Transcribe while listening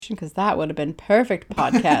conversation because that would have been perfect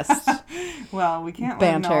podcast. Well, we can't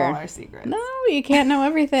let them know all our secrets. No, you can't know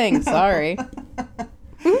everything. Sorry.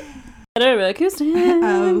 Ooh,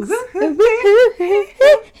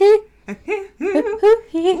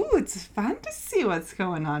 it's fun to see what's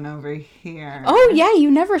going on over here. Oh, yeah,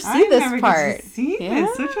 you never see this never part. Get to see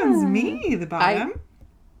this. Which one's me? The bottom?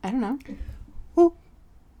 I don't know. Ooh.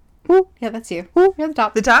 Ooh. Yeah, that's you. Ooh. You're the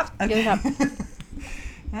top. The top? Okay. You're the top.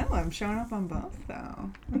 Oh, I'm showing up on both, though.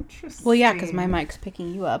 Interesting. Well, yeah, because my mic's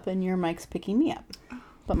picking you up and your mic's picking me up.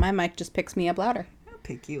 But my mic just picks me up louder. I'll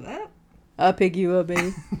pick you up. I'll pick you up,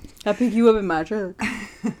 baby. I'll pick you up in my truck.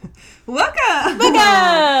 Welcome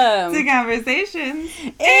to Conversations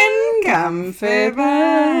in Comfort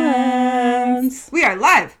Pants. We are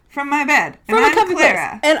live from my bed. And From I'm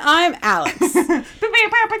Clara. And I'm Alex. Oh,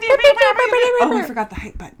 I forgot the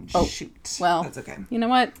hype button. Oh, shoot. Well, that's okay. You know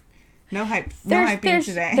what? No hype. No hyping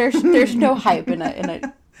today. There's no hype in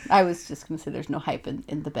a. I was just gonna say there's no hype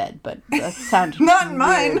in the bed, but that sounded not in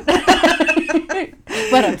mine.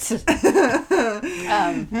 But it's just,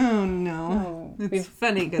 oh no, it's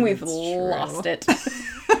funny because we've lost it.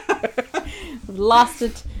 We've lost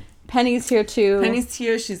it. Penny's here too. Penny's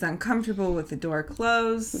here. She's uncomfortable with the door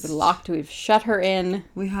closed. We've locked. We've shut her in.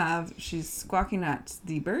 She's squawking at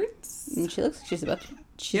the birds. And she looks like she's about to.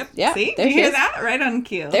 Yep. Yeah. See? There you she hear is. that? Right on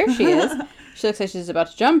cue. There she is. She looks like she's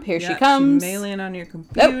about to jump. Here she comes. She's mailing on your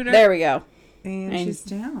computer. Oh, there we go. And she's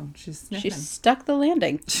down. She's sniffing. She stuck the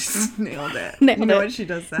landing. She's nailed it. Nailed you know it. what she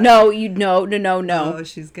does that? No, no. Oh,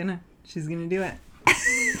 she's gonna do it.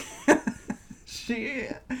 She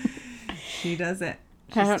does it.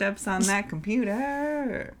 She steps on that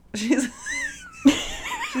computer. She's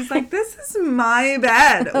like, this is my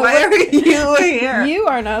bed. Why are you here? You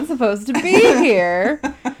are not supposed to be here.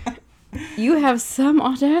 You have some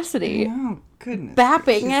audacity. Oh, goodness.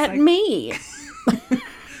 Bapping at me.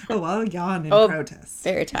 Oh, I'll yawn in protest.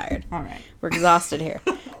 Very tired. All right. We're exhausted here.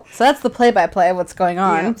 So that's the play-by-play of what's going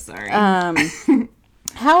on. Yep, sorry.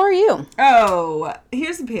 How are you? Oh,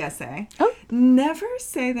 here's a PSA. Oh. Never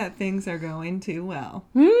say that things are going too well.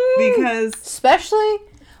 Because... Especially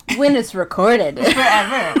when it's recorded.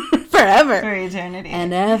 Forever. Forever. For eternity.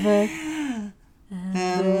 And ever.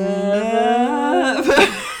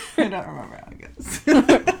 I don't remember how it goes.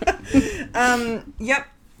 Yep.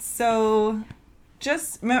 So,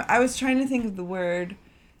 I was trying to think of the word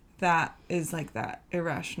that is like that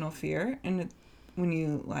irrational fear, and when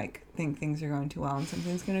you like think things are going too well and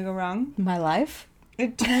something's going to go wrong. My life?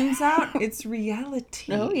 It turns out it's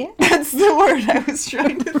reality. Oh, yeah. That's the word I was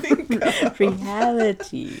trying to think of.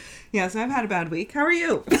 Reality. Yeah, so I've had a bad week. How are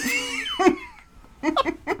you?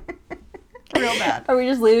 Real bad. Are we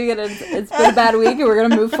just leaving it as it's been a bad week and we're going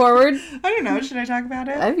to move forward? I don't know. Should I talk about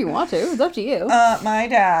it? If you want to. It's up to you. My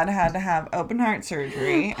dad had to have open heart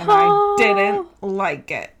surgery, and I didn't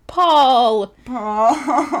like it. Paul.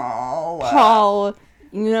 Paul.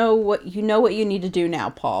 You know what you need to do now,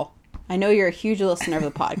 Paul. I know you're a huge listener of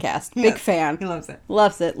the podcast. Big fan. He loves it.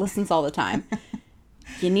 Loves it. Listens all the time.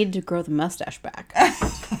 You need to grow the mustache back.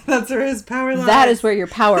 That's where his power lies. That is where your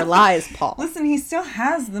power lies, Paul. Listen, he still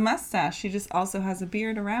has the mustache. He just also has a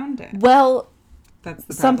beard around it. Well, that's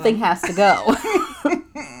the something has to go.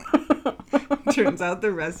 Turns out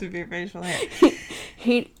the rest of your facial hair.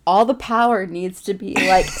 All the power needs to be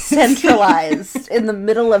like centralized in the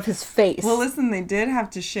middle of his face. Well, listen, they did have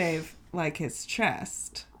to shave like his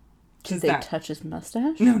chest. Did they touch his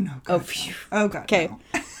mustache? No. God, phew. Oh, God. Okay. No.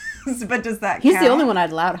 But does that He's count? the only one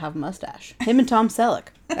I'd allow to have a mustache. Him and Tom Selleck.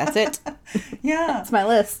 That's it. Yeah. That's my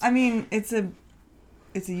list. I mean, it's a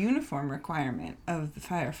uniform requirement of the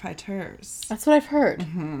firefighters. That's what I've heard.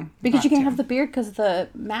 Mm-hmm. Because you can't have the beard because the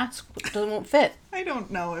mask won't fit. I don't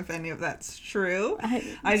know if any of that's true.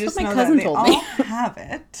 I just what my know cousin that they told all me. have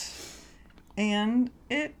it. And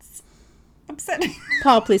it's upsetting.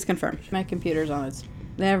 Paul, please confirm. My computer's on its...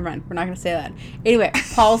 Never mind. We're not going to say that. Anyway,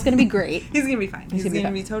 Paul's going to be great. He's going to be fine. He's going to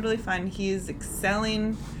fine. be totally fine. He is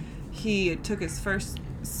excelling. He took his first...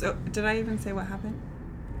 So, did I even say what happened?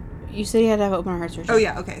 You said he had to have open heart surgery. Oh,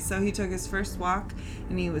 yeah. Okay. So, he took his first walk,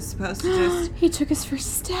 and he was supposed to just... He took his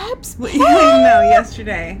first steps? No,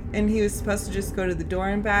 yesterday. And he was supposed to just go to the door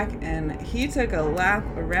and back, and he took a lap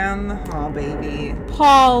around the hall, baby.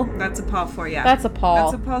 Paul. That's a Paul for you. That's a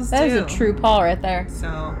Paul. That's what Pauls do. That is a true Paul right there.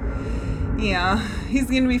 So... Yeah, he's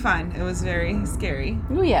going to be fine. It was very scary.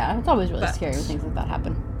 Oh, yeah. It's always really scary when things like that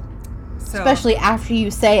happen. So, especially after you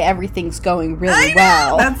say everything's going really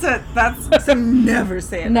well. So never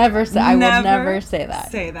say it. I will never say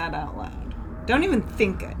that. Say that out loud. Don't even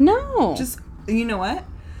think it. No. Just, you know what?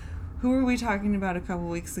 Who were we talking about a couple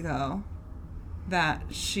weeks ago that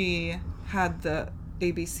she had the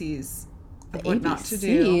ABCs of The what not to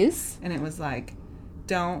do. ABCs? And it was like,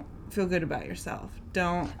 don't feel good about yourself.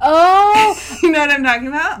 Don't. Oh! You know what I'm talking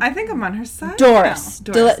about? I think I'm on her side. Doris.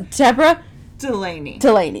 now. Doris. Deborah Delaney.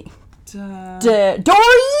 Delaney.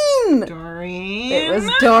 Doreen! Doreen. It was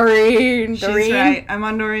Doreen. She's right. I'm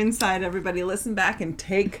on Doreen's side. Everybody listen back and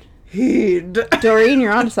take heed. Doreen,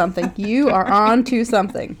 you're on to something. You are on to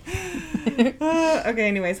something. Okay,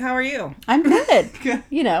 anyways, how are you? I'm good. Good.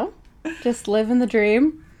 You know, just living the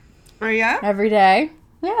dream Are you? every day.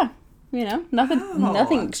 Yeah. You know, nothing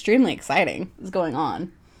Oh. extremely exciting is going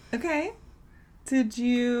on. Okay. Did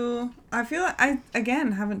you... I feel like I,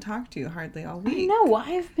 again, haven't talked to you hardly all I week. know,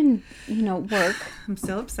 I've been, work I'm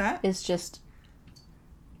still upset. is just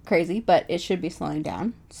crazy, but it should be slowing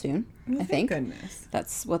down soon, Well, I thank think. goodness.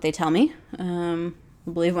 That's what they tell me. I'll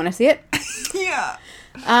believe when I see it. Yeah.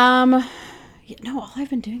 No, all I've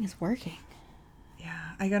been doing is working. Yeah.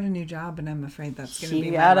 I got a new job, and I'm afraid that's going to She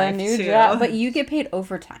be my got a life, new too. job, but you get paid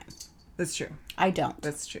overtime. That's true. I don't.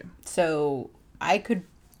 That's true. So I could,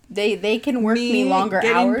 they can work me longer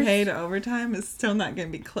getting hours. paid overtime is still not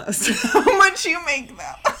going to be close to how much you make,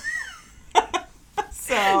 though.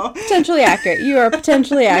 So... Potentially accurate. You are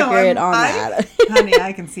potentially accurate on that. Honey,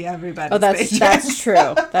 I can see everybody's Oh, that's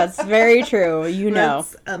true. That's very true. You know.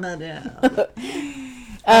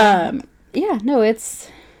 Yeah, no, it's.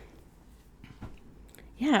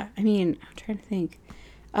 Yeah, I mean, I'm trying to think.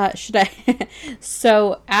 Should I?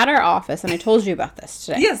 So at our office, and I told you about this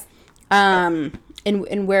today. Yes.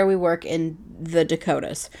 In where we work in the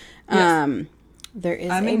Dakotas. Yes. There is.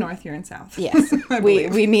 I'm in North, you're in South. Yes, I we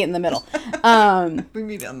believe. meet in the middle. We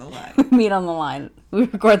meet on the line. Meet on the line. We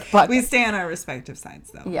record the podcast. We stay on our respective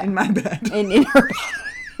sides, though. Yeah. In my bed. in her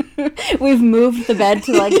We've moved the bed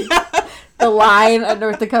to like the line of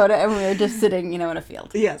North Dakota, and we were just sitting, in a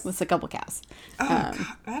field. Yes. With a couple cows. Oh, God,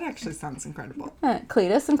 that actually sounds incredible.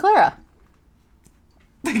 Cletus and Clara.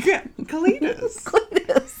 Cletus.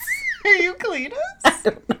 Cletus. Are you Cletus? I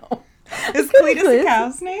don't know. Is Could be Cletus Cletus. a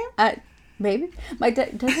cow's name? Maybe.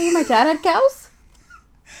 Does my dad had cows?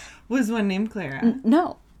 Was one named Clara?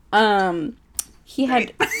 No. He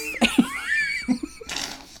had Right.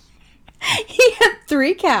 he had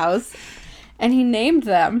 3 cows, and he named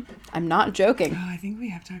them. I'm not joking. Oh, I think we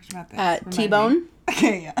have talked about this. Remind me. T-Bone,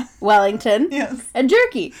 Okay, yeah. Wellington, Yes. and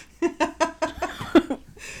Jerky.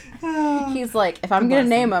 Oh, He's like, if I'm gonna bless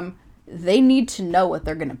name them, they need to know what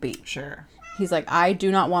they're gonna be. sure. He's like, I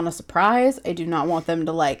do not want a surprise. I do not want them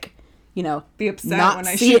to Be upset not when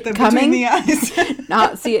I see shoot it them coming. between the eyes.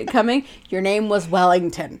 not see it coming. Your name was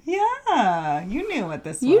Wellington. Yeah, you knew what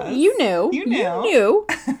this You was. knew. You knew. You knew.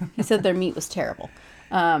 He said their meat was terrible.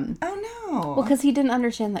 Oh no. Well, because he didn't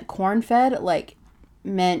understand that corn fed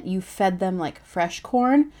meant you fed them fresh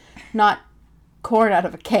corn, not corn out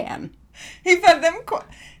of a can. He fed them corn.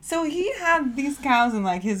 So he had these cows in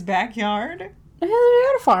his backyard, They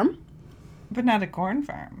had a farm, but not a corn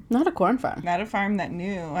farm. not a corn farm. Not a farm that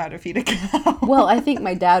knew how to feed a cow. Well, I think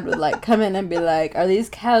my dad would come in and be like, "Are these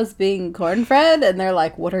cows being corn fed?" And they're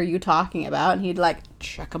like, "What are you talking about?" And he'd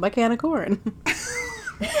chuck them a can of corn.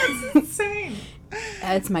 That's insane.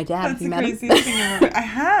 It's my dad. That's Have the you met him? craziest thing I've ever. I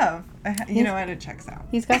have. You know what? It checks out.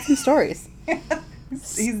 He's got some stories.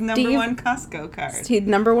 He's number Steve- 1 Costco card. He's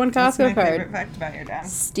number one That's Costco my favorite card. fact about your dad.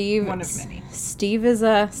 Steve. One of many. Steve's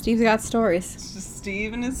got stories. It's just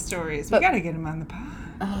Steve and his stories. But- we gotta get him on the pod.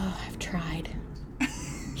 Oh, I've tried.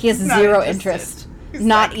 He has Not zero interested. interest. He's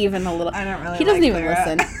Not like, even a little. I don't really He doesn't like even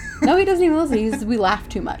Clara. listen. No, he doesn't even listen. We laugh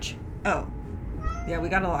too much. Oh. Yeah, we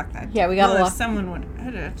gotta lock that. Yeah, we gotta well, lock- if someone would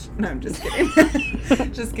edit. No, I'm just kidding.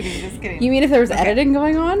 Just kidding. You mean if there was Okay. editing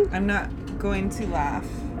going on? I'm not going to laugh.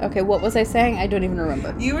 Okay, what was I saying? I don't even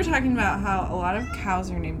remember. You were talking about how a lot of cows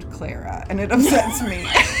are named Clara, and it upsets me.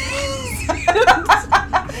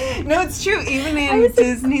 No, it's true. Even in was like,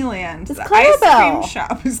 Disneyland, it's the ice Clarabelle. cream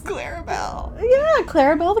shop is Clarabelle. Yeah,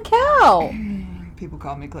 Clarabelle the cow. People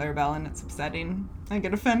call me Clarabelle, and it's upsetting. I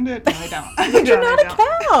get offended. No, I don't. But you're not I a don't.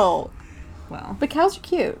 cow. Well, But cows are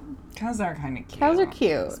cute. cows are kind of cute. Cows are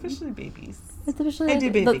cute. Especially babies. Especially I do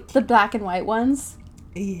the baby black and white ones.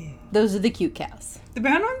 Yeah. Those are the cute cows. The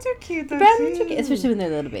brown ones are cute, though, Brown too. ones are cute, especially when they're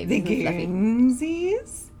little The babies. and fluffy.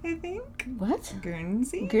 Guernseys, I think. What?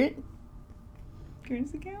 Guernsey? Gr-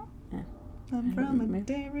 Guernsey cow? Yeah. I'm from a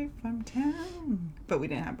dairy farm town. But we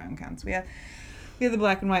didn't have brown cows. We had the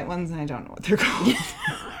black and white ones, and I don't know what they're called.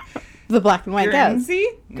 The black and white cows. Guernsey?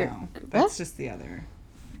 Gu- No, what? that's just the other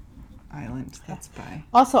island. That's by.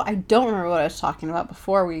 Also, I don't remember what I was talking about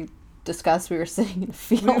before we discussed we were sitting in a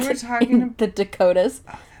field We were talking in ab- the Dakotas.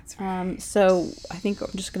 Oh, that's right. So I think I'm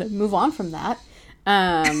just going to move on from that.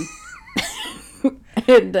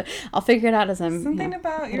 And I'll figure it out as I'm Something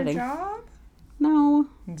about your editing. job? No,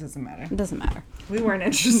 It doesn't matter. it doesn't matter. We weren't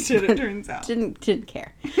interested, it turns out. Didn't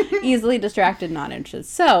care. Easily distracted, not interested.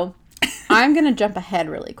 So I'm gonna jump ahead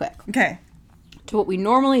really quick Okay. to what we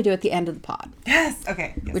normally do at the end of the pod. Yes.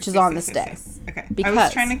 Okay. Yes, Which is yes, on yes, this yes, day. yes. Okay. I Because-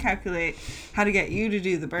 was trying to calculate how to get you to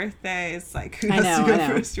do the birthdays, like who I has know, to go I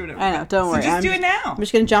know. first or whatever. I know, don't worry. So just I'm do it now. I'm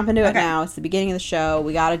just gonna jump into it Okay. now. It's the beginning of the show.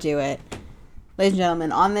 We gotta do it. Ladies and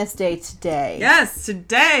gentlemen, on this day today, Yes,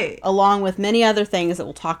 today. along with many other things that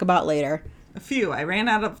we'll talk about later, A few. I ran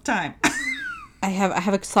out of time. I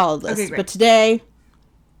have a solid list. Okay, great. But today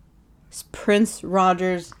is Prince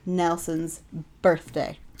Rogers Nelson's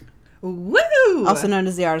birthday. Woo! Also known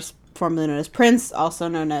as the artist formerly known as Prince, also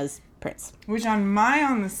known as Prince. Which on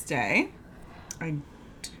this day,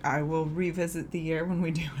 I will revisit the year when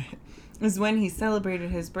we do it, is when he celebrated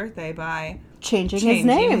his birthday by Changing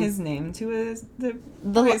changing his name. to the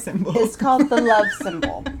The boy symbol. It's called the love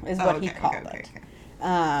symbol, is Oh, what he okay, called okay, it.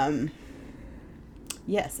 okay.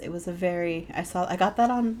 Yes, it was a very. I got that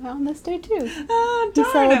on this day too. Oh, He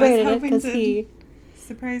darn, celebrated I it was hoping because to he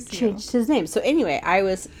surprise you. changed his name. So anyway,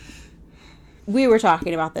 we were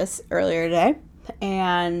talking about this earlier today,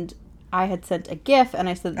 and I had sent a GIF, and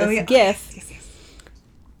I said this GIF Yes, yes.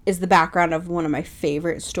 is the background of one of my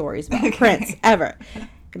favorite stories about Okay. Prince ever.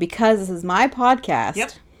 And because this is my podcast,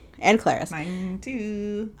 Yep. and Claire's, Mine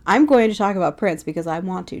too. I'm going to talk about Prince because I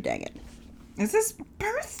want to, dang it. It's his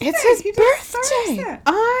birthday. It's his He deserves birthday. it.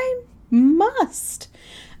 I must.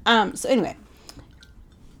 So anyway,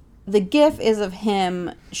 the GIF is of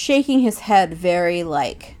him shaking his head very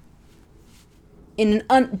in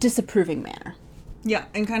an disapproving manner. Yeah,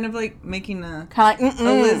 and kind of like making a Kind of like, a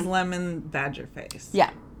Liz Lemon badger face.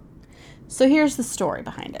 Yeah. So here's the story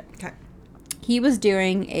behind it. Okay. He was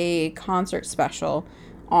doing a concert special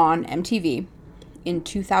on MTV in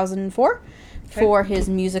 2004 for his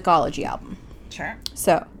Musicology album. Sure.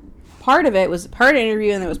 So, part of it was part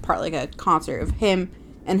interview, and there was part like a concert of him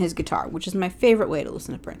and his guitar, which is my favorite way to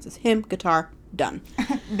listen to Prince. Is him, guitar, done.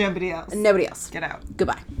 Nobody else. Nobody else. Get out.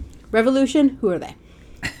 Goodbye. Revolution, who are they?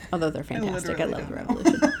 Although they're fantastic. I literally love the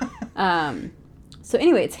don't Revolution. So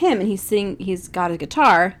anyway, it's him, and he's got his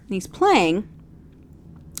guitar, and he's playing,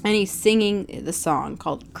 and he's singing the song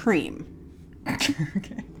called Cream. Okay.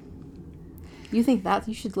 You think that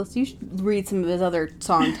you should read some of his other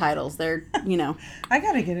song titles. They're, I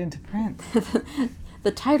gotta get into Prince.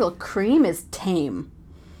 the title Cream is tame.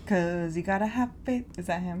 Cause you gotta have faith. Is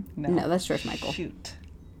that him? No, that's George Michael. Shoot.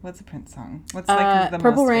 What's a Prince song? What's like the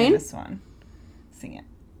Purple most Rain? famous one? Sing it.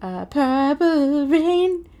 Purple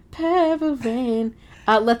rain, purple rain.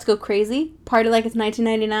 Let's go crazy. Party like it's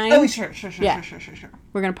 1999. Oh, sure. Yeah. Sure.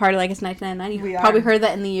 We're gonna party like it's 1999. You We probably are. heard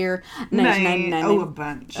that in the year 1999. Oh, a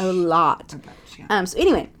bunch. A lot. A bunch, yeah. So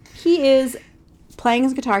anyway, he is playing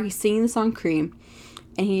his guitar. He's singing the song Cream,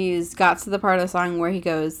 and he's got to the part of the song where he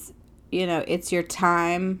goes, it's your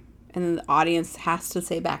time, and then the audience has to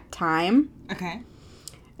say back time. Okay.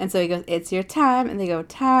 And so he goes, it's your time, and they go,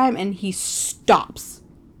 time, and he stops.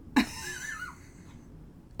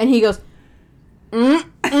 And he goes, They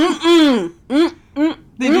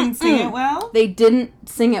didn't sing it well? They didn't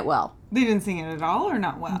sing it well. They didn't sing it at all or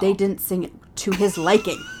not well? They didn't sing it to his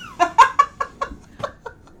liking.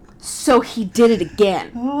 So he did it again.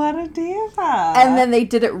 What a diva. And then they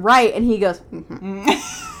did it right, and he goes, mhm.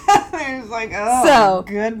 There's like, oh, So-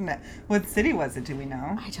 goodness. What city was it? Do we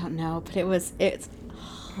know? I don't know, but it's Probably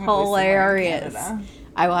somewhere in hilarious. Canada.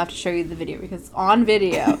 I will have to show you the video because it's on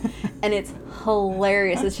video, and it's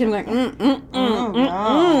hilarious. It's him going, Oh,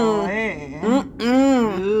 no. Hey.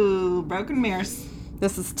 Ooh, broken mirrors.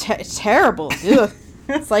 This is terrible. Ugh.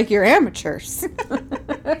 It's like you're amateurs.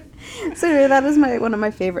 So anyway, that is one of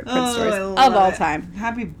my favorite Prince stories I of love all it. time.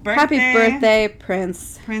 Happy birthday. Happy birthday,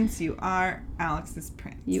 Prince. Prince, you are Alex's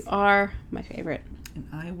prince. You are my favorite. And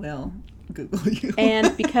I will Google you.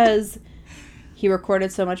 And because he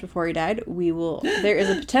recorded so much before he died, there is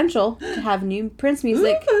a potential to have new Prince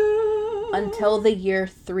music until the year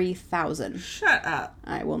 3000. Shut up.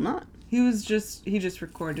 I will not. He just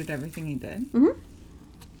recorded everything he did. Mhm.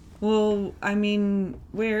 Well, I mean,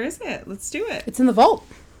 where is it? Let's do it. It's in the vault.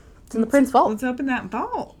 It's in the Prince vault. Let's open that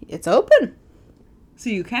vault It's open. so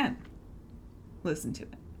you can listen to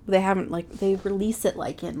it. They haven't they release it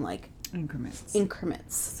in Increments.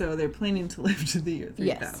 increments. So they're planning to live to the year 3000.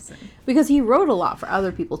 Yes. Because he wrote a lot for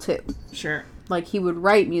other people too. Sure. He would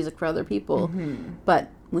write music for other people, but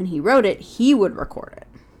when he wrote it, he would record it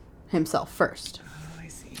himself first. Oh, I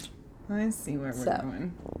see. I see where we're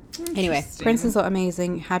going. Anyway, Interesting. Prince is so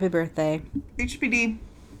amazing. Happy birthday. HBD.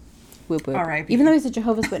 Whoop whoop. R.I.P. Even though he's a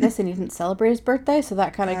Jehovah's Witness and he didn't celebrate his birthday, so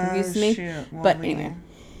that kind of confuses me. Shoot. Well, But we anyway.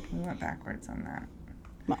 went backwards on that.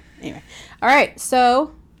 Well, anyway. All right,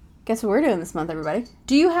 so guess what we're doing this month, everybody?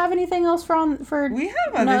 Do you have anything else for We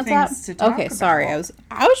have other notes things to talk Okay, about. sorry. I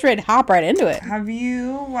was ready to hop right into it. Have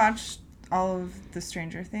you watched all of the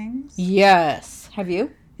Stranger Things? Yes. Have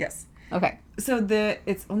you? Yes. Okay. So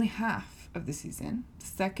it's only half of the season. The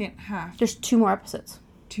second half. There's 2 more episodes.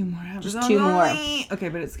 2 more episodes. Just 2 more. only. Okay,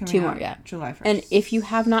 but it's coming 2 out more, yeah. July 1st. And if you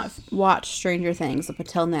have not watched Stranger Things up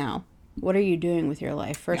until now, what are you doing with your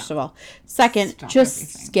life, first of all? Second, Stop just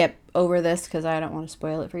everything. skip over this because I don't want to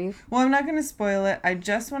spoil it for you. Well, I'm not going to spoil it. I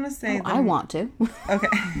just want to say... I want to. Okay.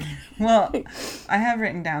 Well, I have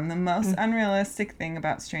written down the most Mm. unrealistic thing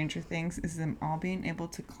about Stranger Things is them all being able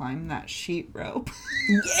to climb that sheet rope.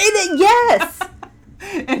 Yes!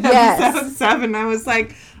 In Yes. episode 7, I was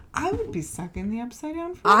like, I would be stuck in the upside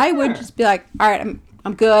down forever. I would just be like, all right,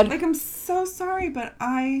 I'm good. Like, I'm so sorry, but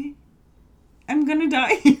I am going to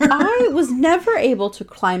die here. I was never able to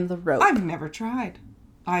climb the rope. I've never tried.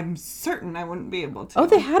 I'm certain I wouldn't be able to. Oh,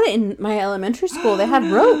 they had it in my elementary school. They had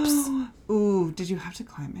ropes. Ooh, did you have to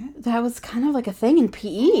climb it? That was kind of like a thing in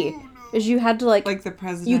PE. Is you had to Like the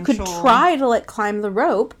presidential... you could try to climb the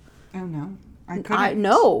rope. Oh, no. I couldn't.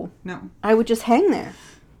 No. I would just hang there.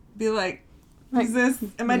 Be like, is this...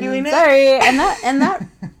 Am I doing it? Sorry.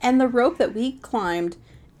 And the rope that we climbed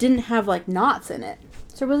didn't have like knots in it.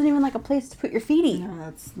 So there wasn't even like a place to put your feetie. No,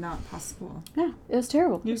 that's not possible. Yeah, it was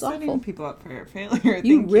terrible. You're It was setting awful. people up for failure.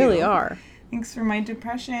 You Thank really are. Thanks for my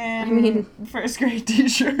depression. I mean- first grade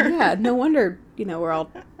teacher. Yeah, no wonder, we're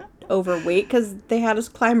all overweight because they had us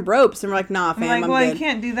climb ropes and we're like, nah, I'm fam, like, I'm well, I good.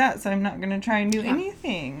 can't do that, so I'm not going to try and do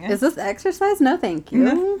anything. Is this exercise? No, thank you.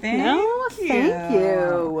 No, thank thank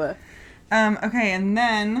you. Okay, and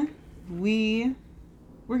then we're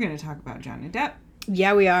going to talk about Johnny Depp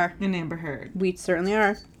Yeah, we are. and Amber Heard. We certainly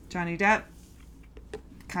are. Johnny Depp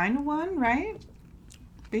kind of won, right?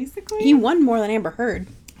 Basically. He won more than Amber Heard.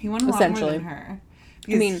 He won a lot more essentially. than her.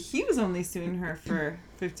 Because mean- he was only suing her for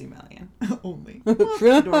 $50 million. Only. Well, that's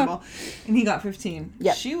adorable. And he got 15.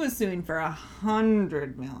 Yep. She was suing for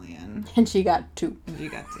 $100 million. And she got 2. And you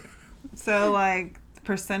got 2. So, like,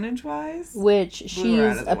 percentage-wise, Which Blew her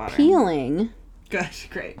out she's of the water. appealing good,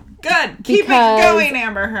 great. Good. Keep it Because- going,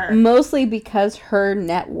 Amber Heard. mostly because her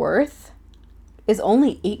net worth is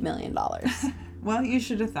only $8 million. Well, you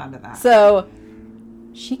should have thought of that. So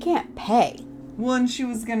she can't pay. Well, and she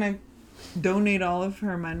was going to donate all of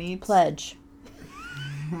her money to... Pledge.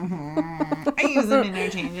 I use them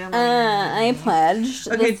interchangeably. I pledged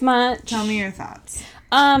Okay, this much. Tell me your thoughts.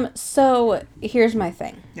 So here's my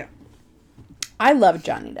thing. Yeah. I love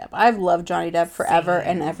Johnny Depp. I've loved Johnny Depp forever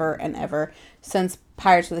and ever and ever since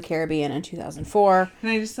Pirates of the Caribbean in 2004. Can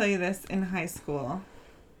I just tell you this? In high school,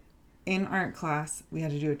 in art class, we had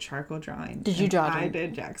to do a charcoal drawing. Did you and draw I it?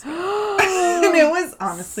 did Jack Sparrow. And it was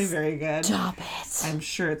honestly very good. Stop it. I'm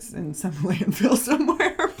sure it's in some landfill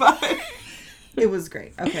somewhere, but it was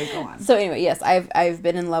great. Okay, go on. So anyway, yes, I've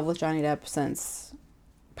been in love with Johnny Depp since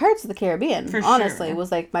Pirates of the Caribbean. For honestly, sure.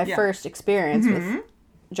 was like my Yeah. first experience Mhm. with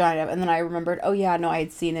Johnny Depp, and then I remembered, oh yeah, no, I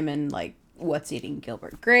had seen him in like What's Eating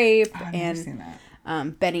Gilbert Grape I've never seen and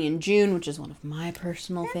that. Benny and June, which is one of my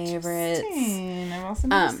personal favorites. Interesting. I've also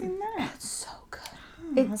never Um, seen that. It's so good.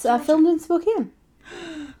 I'll It's have to watch filmed in Spokane.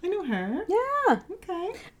 I know her. Yeah.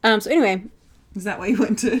 Okay. So anyway, Is that why you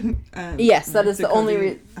went to? Yes, that is the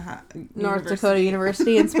only North University? Dakota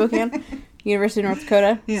University in Spokane, University of North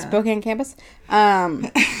Dakota, Yeah. Spokane campus.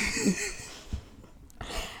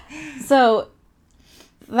 So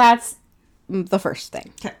that's the first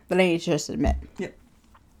thing Okay. that I need to just admit. Yep.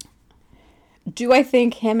 Do I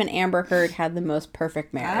think him and Amber Heard had the most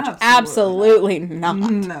perfect marriage? Absolutely Absolutely not.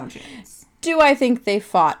 No chance. Do I think they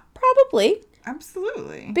fought? Probably.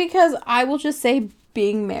 Absolutely. Because I will just say,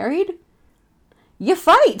 being married, you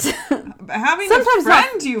fight. But having Sometimes a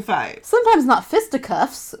friend you fight. Sometimes not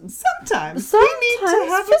fisticuffs. Sometimes we need to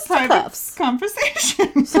Sometimes have a private fisticuffs.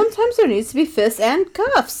 conversation. Sometimes there needs to be fists and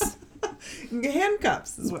cuffs.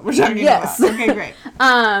 Handcuffs is what we're talking Yes. about. Okay, great.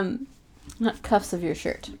 Not cuffs of your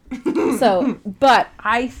shirt. So, but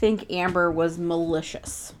I think Amber was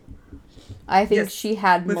malicious. I think Yes, she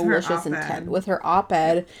had with her malicious op-ed. intent with her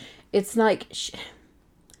op-ed. It's like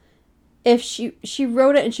if she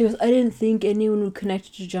wrote it and she goes, I didn't think anyone would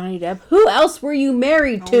connect to Johnny Depp. Who else were you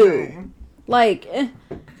married to? Okay. Like,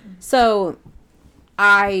 so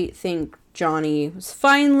I think Johnny was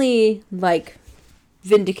finally like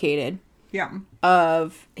vindicated Yeah.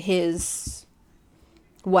 of his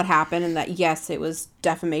what happened, and that yes, it was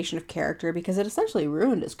defamation of character because it essentially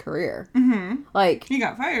ruined his career. Mm-hmm. Like He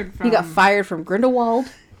got fired from. he got fired from Grindelwald.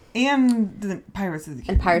 And the Pirates of the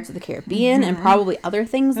Caribbean. And Pirates of the Caribbean, and probably other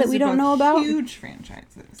things that we don't know about. Huge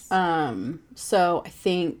franchises. So I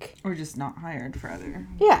think... Or just not hired for other...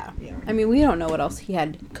 Yeah. I mean, we don't know what else he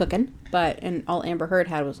had cooking, and all Amber Heard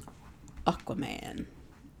had was Aquaman.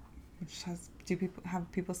 Which have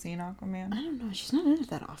people seen Aquaman? I don't know. She's not in it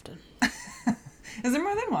that often. Is there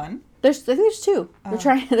more than one? I think there's two. They're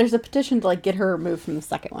trying. There's a petition to get her removed from the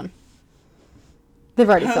second one. They've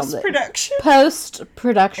already filmed it.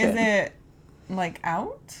 Post-production. Is it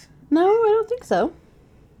out? No, I don't think so.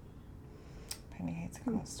 Penny hates a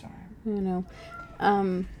co-star. I know.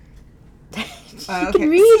 Okay. So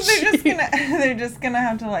they're just gonna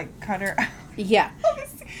have to cut her out. Yeah.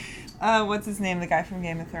 What's his name? The guy from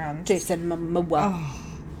Game of Thrones. Jason Momoa. Oh,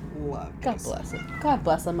 love. God bless him. God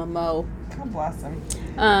bless him, Momo. God bless him.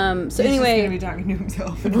 So He's anyway, just gonna be talking to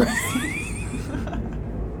himself.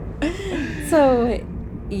 So,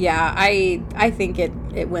 yeah, I think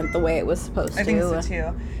it went the way it was supposed to. I think so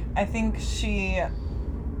too. I think she.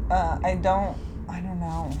 I don't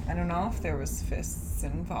know. I don't know if there was fists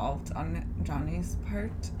involved on Johnny's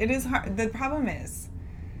part. It is hard. The problem is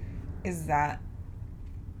that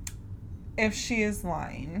if she is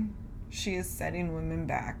lying, she is setting women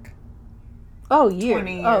back.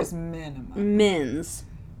 20 years minimum. Mins.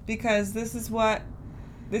 Because this is why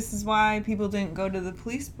people didn't go to the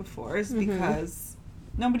police before, is because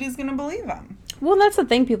nobody's going to believe them. Well, that's the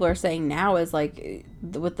thing people are saying now is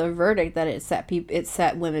with the verdict that it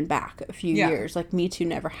set women back a few years. Me Too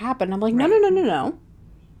never happened. I'm like, no.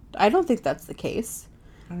 I don't think that's the case.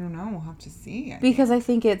 I don't know. We'll have to see. I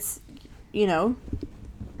think it's,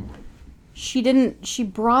 she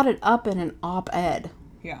brought it up in an op-ed.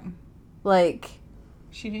 Yeah.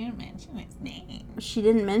 She didn't mention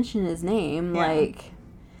his name. Yeah.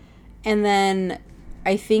 And then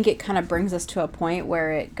I think it kind of brings us to a point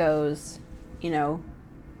where it goes,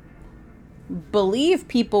 believe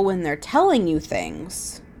people when they're telling you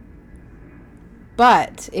things.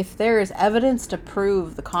 But if there is evidence to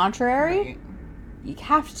prove the contrary, you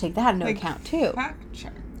have to take that into account too. Fact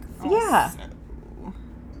check. Yeah.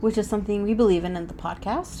 Which is something we believe in the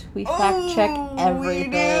podcast. We fact check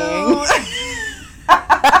everything.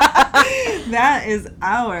 That is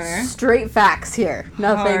our straight facts here.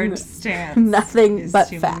 Hard stance. Nothing but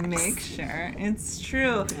to facts. Make sure it's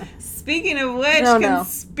true. Speaking of which,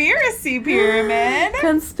 Conspiracy Pyramid.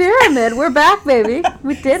 Conspyramid, we're back, baby.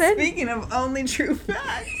 We did it. Speaking of only true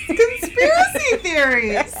facts, conspiracy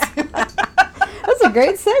theories. That's a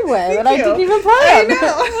great segue that I didn't even plan. I know.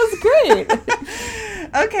 That was great.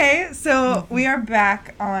 Okay, so we are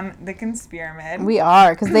back on the Conspyramid. We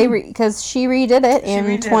are, because she redid it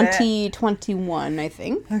in 2021, I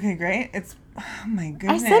think. Okay, great. It's, oh my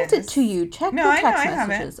goodness. I sent it to you. Check the text messages. I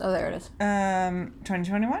have it. Oh, there it is.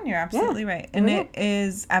 2021, you're absolutely right. And it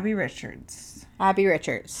is Abby Richards. Abby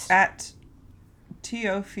Richards. At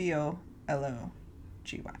TOFOLOGY.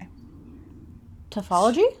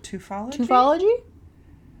 Tofology? Tufology? Tufology?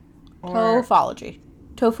 Tofology.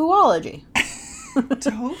 Tofuology.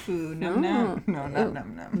 Tofu. No, not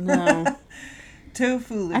num. No.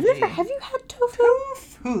 Tofulogy. Have you had tofu?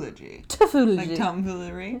 Tofulogy. Tofulogy. Like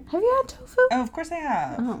tomfoolery. Have you had tofu? Oh, of course I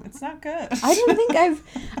have. Oh. It's not good. I don't think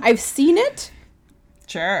I've seen it.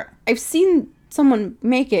 Sure. I've seen someone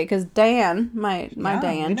make it because Diane, my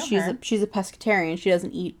Diane, she's a pescatarian. She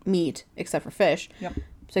doesn't eat meat except for fish. Yep.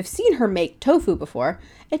 So I've seen her make tofu before.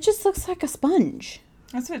 It just looks like a sponge.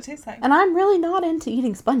 That's what it tastes like. And I'm really not into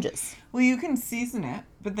eating sponges. Well, you can season it,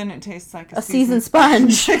 but then it tastes like a seasoned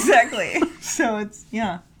sponge. Exactly. So it's,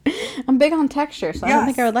 I'm big on texture, so I don't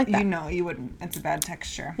think I would like that. You wouldn't. It's a bad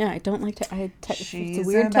texture. Yeah, I don't like to. She's it's a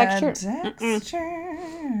weird texture.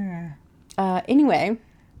 Anyway,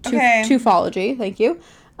 tufology. Thank you.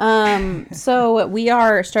 So we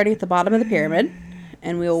are starting at the bottom of the pyramid,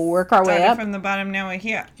 and we'll work our way up. From the bottom, now we're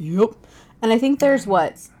here. Yep. And I think there's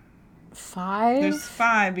 5? There's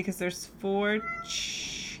 5 because there's 4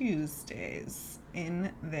 Tuesdays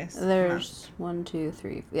in this There's month. 1, 2,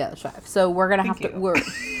 3. Yeah, there's 5. So we're going to have to...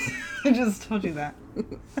 I just told you that.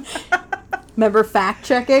 Remember fact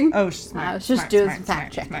checking? Oh, smart. I was just doing some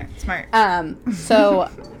fact checking. Smart. So,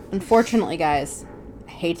 unfortunately, guys,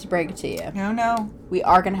 I hate to break it to you. No. We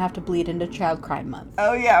are going to have to bleed into Child Crime Month.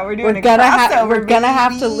 Oh, yeah, we're doing We're gonna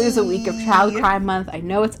have to lose a week of Child Crime Month. I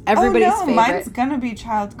know it's everybody's favorite. Mine's going to be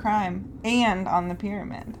Child Crime and on the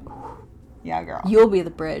pyramid. Yeah, girl. You'll be the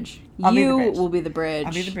bridge. I'll be the bridge. Will be the bridge.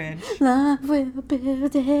 I'll be the bridge. Love will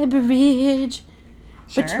build a bridge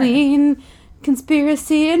sure. between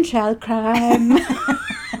conspiracy and child crime.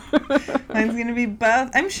 Mine's gonna be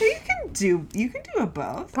both. I'm sure you can do a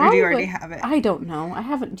both. Probably. Or do you already have it? I don't know. I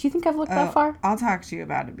haven't. Do you think I've looked that far? I'll talk to you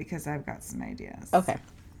about it because I've got some ideas. Okay.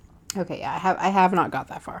 Okay, yeah, I have not got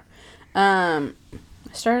that far.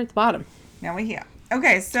 Started at the bottom. Now we're here.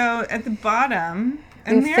 Okay, so at the bottom,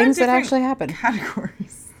 We have things that actually happen.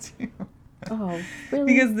 Categories too. Oh,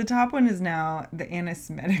 really? Because the top one is now the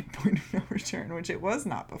anti-Semitic point of no return, which it was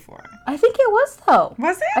not before. I think it was, though.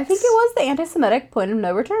 Was it? I think it was the anti-Semitic point of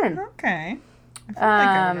no return. Okay. I feel like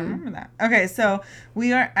I remember that. Okay, so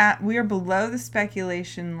we are below the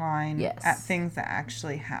speculation line Yes. at things that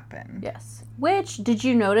actually happen. Yes. Which, did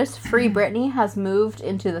you notice Free Britney has moved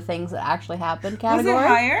into the things that actually happened category? Was it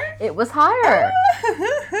higher? It was higher.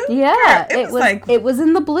 Yeah, it was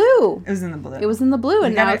in the blue. It was in the blue. It was in the blue,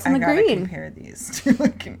 and now it's in the I gotta green. compare these two.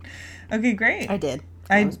 Okay, great. I did.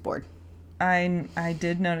 I was bored. I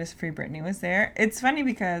did notice Free Britney was there. It's funny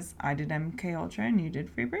because I did MK Ultra and you did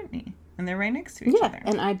Free Britney, and they're right next to each other.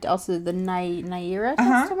 And I also did the Naira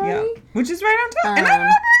testimony. Yeah, which is right on top. And I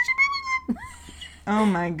remember oh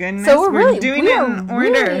my goodness! So we're doing it in order.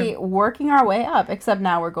 Really working our way up. Except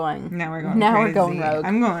now we're going rogue.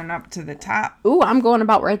 I'm going up to the top. Ooh, I'm going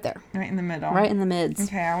about right there. Right in the middle. Right in the mids.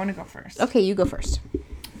 Okay, I want to go first. Okay, you go first.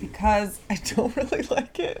 Because I don't really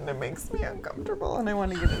like it and it makes me uncomfortable and I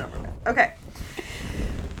want to get it over with. Okay.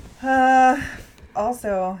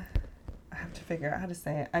 Also, I have to figure out how to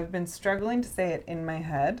say it. I've been struggling to say it in my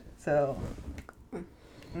head, so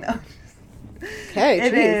no. Okay.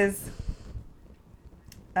 It is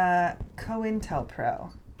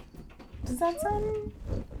COINTELPRO. Does that sound?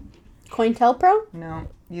 COINTELPRO? No,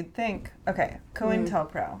 you'd think. Okay,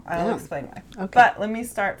 COINTELPRO. I'll explain why. Okay. But let me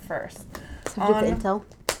start first. With Intel.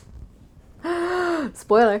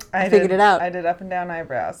 Spoiler. I figured it out. I did up and down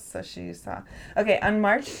eyebrows, so she saw. Okay, on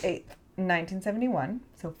March 8th, 1971,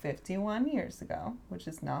 so 51 years ago, which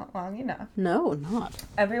is not long enough. No, not.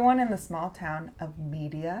 Everyone in the small town of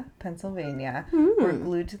Media, Pennsylvania, were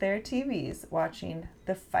glued to their TVs watching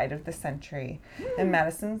the fight of the century in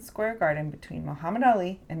Madison Square Garden between Muhammad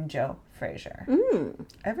Ali and Joe Frazier.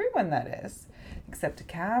 Everyone, that is, except a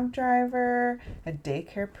cab driver, a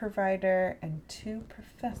daycare provider, and 2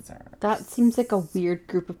 professors. That seems like a weird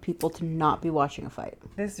group of people to not be watching a fight.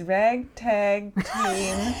 This ragtag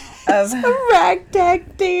team of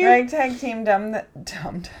ragtag team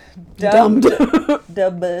dubbed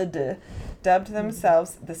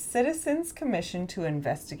themselves the Citizens Commission to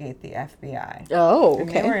investigate the FBI. Oh, okay. And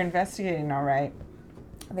they were investigating, all right.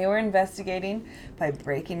 They were investigating by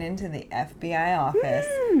breaking into the FBI office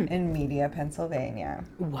in Media, Pennsylvania.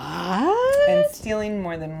 What? And stealing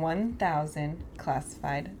more than 1,000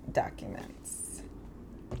 classified documents.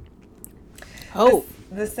 Oh.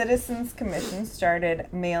 The Citizens Commission started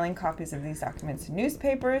mailing copies of these documents to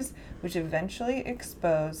newspapers, which eventually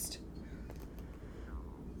exposed...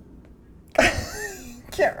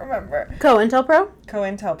 Can't remember. COINTELPRO?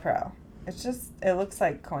 COINTELPRO. It looks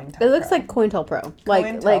like COINTELPRO. It looks like COINTELPRO.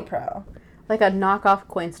 COINTELPRO. Like a knockoff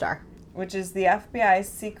Coinstar. Which is the FBI's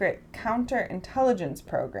secret counterintelligence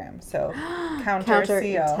program. So,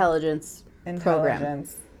 counterintelligence program.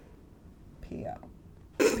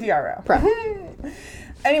 PRO. Pro.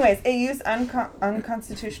 Anyways, it used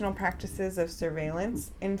unconstitutional practices of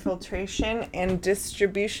surveillance, infiltration, and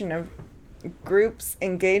distribution of groups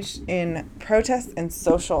engaged in protests and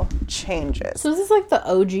social changes. So is this like the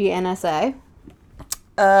OG NSA?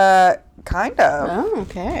 Kind of. Oh,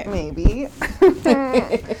 okay. Maybe.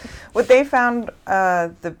 What they found,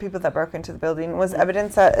 the people that broke into the building, was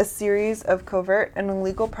evidence that a series of covert and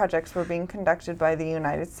illegal projects were being conducted by the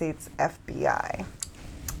United States FBI.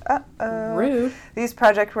 Rude. These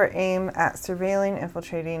projects were aimed at surveilling,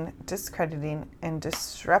 infiltrating, discrediting, and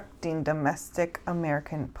disrupting domestic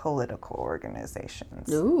American political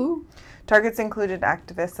organizations. Ooh. Targets included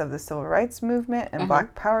activists of the Civil Rights Movement and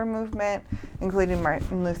Black Power Movement, including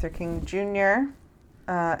Martin Luther King Jr.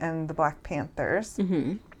 And the Black Panthers.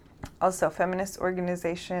 Also, feminist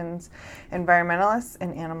organizations, environmentalists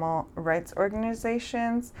and animal rights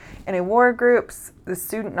organizations, anti-war groups, the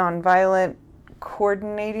Student Nonviolent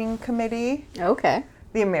Coordinating Committee, Okay.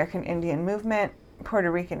 the American Indian Movement,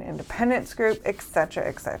 Puerto Rican Independence Group, etc.,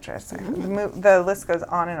 etc. So the list goes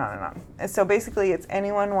on and on and on. And so basically, it's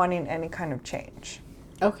anyone wanting any kind of change.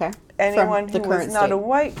 Okay. Anyone who was not a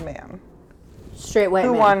white man. Straight white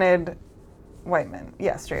man. Who wanted white men.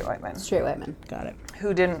 Yeah, straight white men. Straight white men. Got it.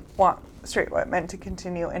 Who didn't want straight white men to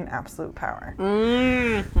continue in absolute power.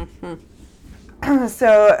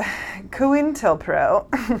 So,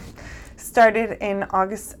 COINTELPRO started in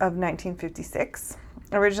August of 1956.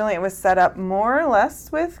 Originally, it was set up more or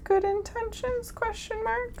less with good intentions, ?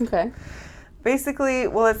 Okay. Basically,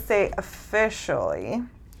 well, let's say officially,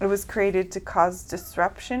 it was created to cause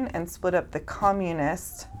disruption and split up the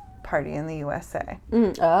Communist Party in the USA.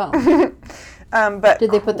 Oh. But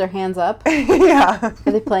Did they put their hands up? yeah.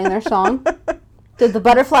 Are they playing their song? Did the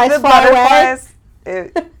butterflies fly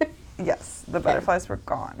away? Yes, the butterflies were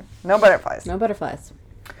gone. No butterflies. No butterflies.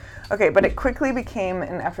 Okay, but it quickly became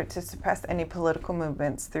an effort to suppress any political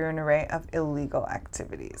movements through an array of illegal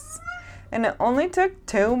activities. And it only took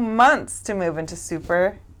 2 months to move into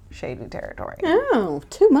super shady territory. Oh,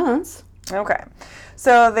 2 months. Okay.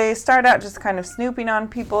 So they start out just kind of snooping on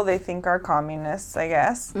people they think are communists, I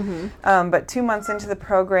guess. But 2 months into the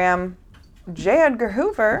program, J. Edgar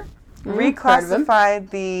Hoover reclassified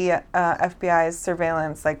the FBI's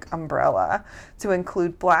surveillance umbrella to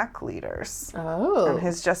include black leaders. Oh. And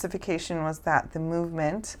his justification was that the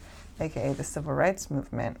movement, aka the civil rights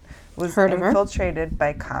movement, was Heard of her. infiltrated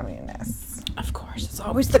by communists. Of course, it's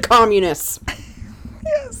always the communists.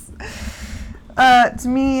 Yes. To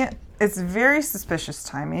me, it's very suspicious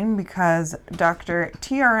timing because Dr.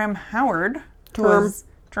 T.R.M. Howard, who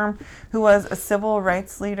was a civil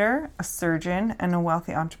rights leader, a surgeon, and a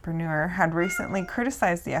wealthy entrepreneur, had recently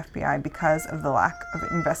criticized the FBI because of the lack of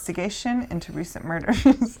investigation into recent murders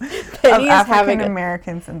of African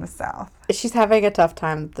Americans in the South. She's having a tough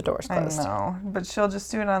time with the doors I closed. know, but she'll just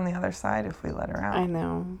do it on the other side if we let her out. I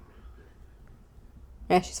know.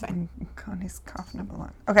 Yeah, she's fine. Connie's coughing up a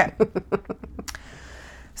lot. Okay.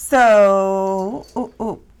 So,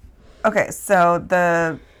 okay, so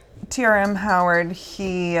the TRM Howard,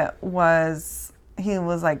 he was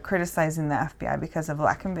criticizing the FBI because of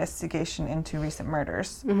lack of investigation into recent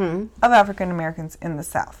murders of African Americans in the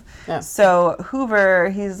South. Yeah. So Hoover,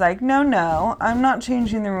 he's like, no, I'm not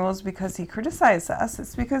changing the rules because he criticized us.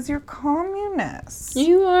 It's because you're communists.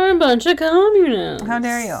 You are a bunch of communists. How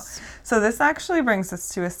dare you? So this actually brings us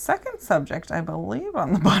to a second subject, I believe,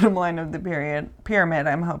 on the bottom line of the pyramid,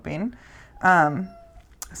 I'm hoping.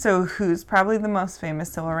 So who's probably the most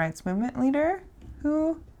famous civil rights movement leader?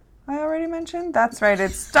 Who I already mentioned? That's right,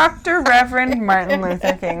 it's Dr. Reverend Martin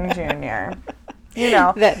Luther King Jr. You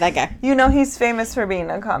know. That guy. You know he's famous for being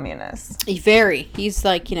a communist. He's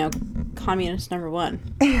like, communist number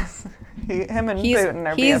one. Yes. Him and Putin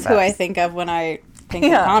are He's BFFs. who I think of when I think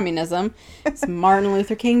of communism. It's Martin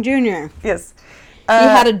Luther King Jr. Yes. He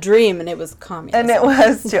had a dream, and it was communism. And it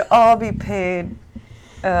was to all be paid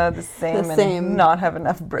the same and not have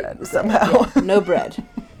enough bread somehow. Yeah, no bread.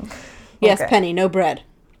 Yes, Okay. Penny, no bread.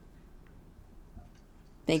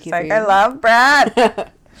 Thank you for I love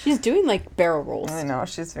bread. She's doing barrel rolls. I know,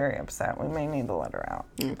 she's very upset. We may need to let her out.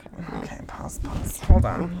 Okay. Okay, pause. Hold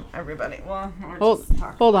on, everybody. Well, we're just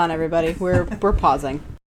talking. Hold on, everybody. We're pausing.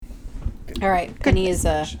 All right, Penny is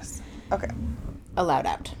Okay. allowed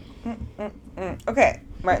out. Okay,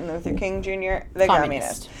 Martin Luther King Jr., the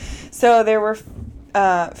Communist. communist. So there were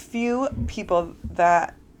few people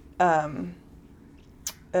that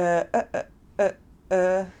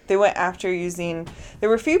they went after using. There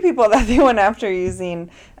were few people that they went after using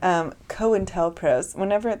COINTELPRO's.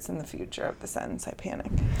 Whenever it's in the future of the sentence, I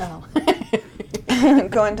panic. Oh.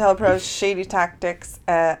 COINTELPRO's shady tactics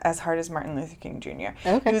as hard as Martin Luther King Jr.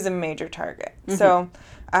 Okay. He was a major target. So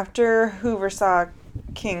after Hoover saw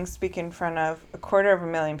King speak in front of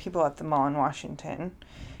 250,000 people at the mall in Washington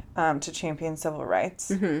to champion civil rights.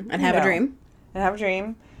 And have a dream. And have a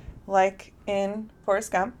dream. Like in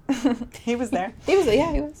Forrest Gump. He was there. He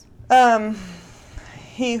was.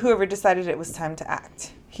 Hoover decided it was time to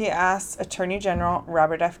act. He asked Attorney General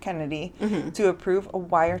Robert F. Kennedy to approve a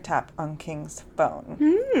wiretap on King's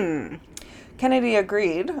phone. Kennedy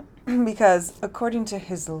agreed because, according to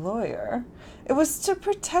his lawyer, it was to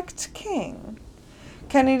protect King.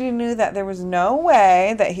 Kennedy knew that there was no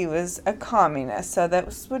way that he was a communist, so that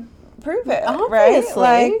would prove it, Obviously.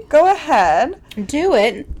 right? Go ahead. Do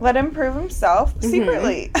it. Let him prove himself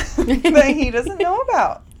secretly that he doesn't know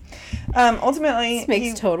about. Ultimately, This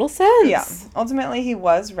makes total sense. yeah. Ultimately, he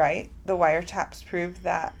was right. The wiretaps proved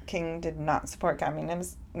that King did not support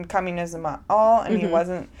communism at all, and he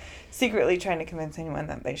wasn't secretly trying to convince anyone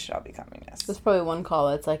that they should all be communists. There's probably one call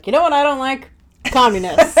that's like, you know what I don't like?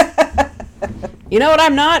 Communists. You know what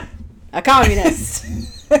I'm not? A communist.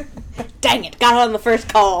 Dang it, got it on the first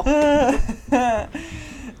call.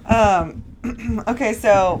 Okay,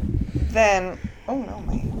 so then, oh no,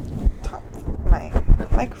 my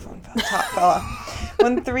microphone fell off.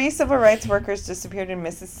 When 3 civil rights workers disappeared in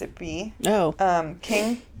Mississippi,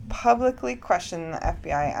 King publicly questioned the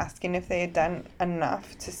FBI, asking if they had done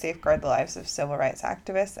enough to safeguard the lives of civil rights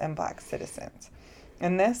activists and black citizens.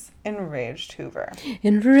 And this enraged Hoover.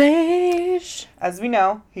 Enraged. As we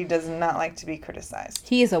know, he does not like to be criticized.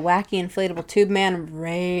 He is a wacky inflatable tube man of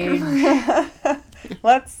rage.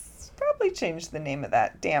 Let's probably change the name of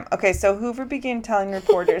that. Damn. Okay, so Hoover began telling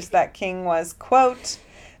reporters that King was, quote,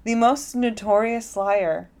 the most notorious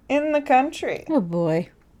liar in the country. Oh, boy.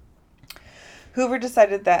 Hoover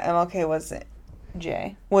decided that MLK was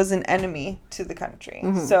an enemy to the country.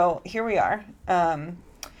 Mm-hmm. So here we are.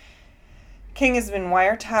 King has been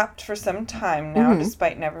wiretapped for some time now,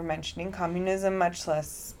 despite never mentioning communism, much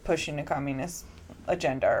less pushing a communist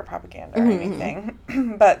agenda or propaganda or anything.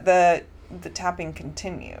 But the tapping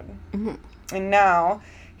continued. Mm-hmm. And now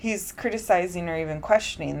he's criticizing or even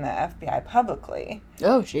questioning the FBI publicly.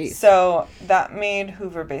 Oh, jeez. So that made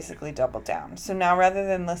Hoover basically double down. So now rather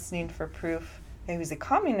than listening for proof that he was a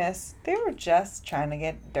communist, they were just trying to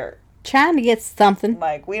get dirt. Trying to get something.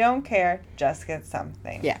 Like, we don't care, just get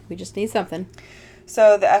something. Yeah, we just need something.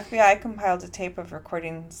 So the FBI compiled a tape of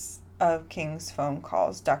recordings of King's phone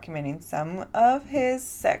calls documenting some of his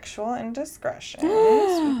sexual indiscretions.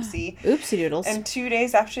 Oopsie. Oopsie doodles. And 2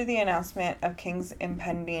 days after the announcement of King's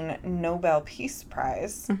impending Nobel Peace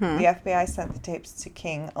Prize, the FBI sent the tapes to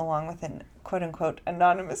King along with an quote-unquote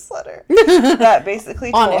anonymous letter that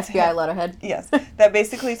basically on told FBI him, letterhead. Yes, that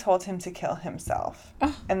basically told him to kill himself,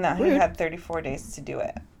 and that rude. he had 34 days to do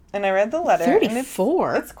it. And I read the letter.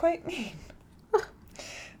 34? And it's quite mean.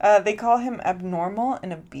 They call him abnormal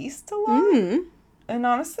and a beast a lot. And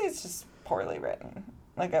honestly, it's just poorly written.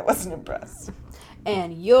 Like, I wasn't impressed.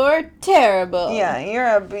 And you're terrible. Yeah,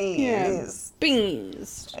 you're a beast.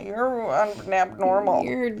 Beast. You're abnormal.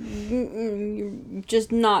 You're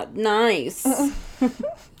just not nice.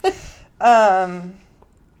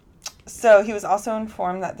 So he was also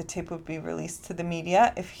informed that the tape would be released to the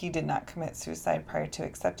media if he did not commit suicide prior to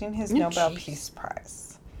accepting his Nobel Peace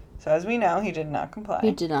Prize. So as we know, he did not comply.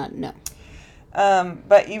 He did not know.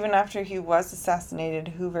 But even after he was assassinated,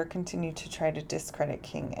 Hoover continued to try to discredit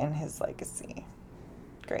King and his legacy.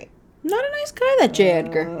 Great. Not a nice guy, that J.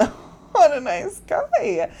 Edgar. What a nice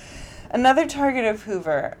guy. Another target of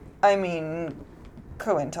Hoover,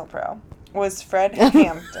 COINTELPRO, was Fred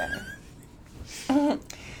Hampton.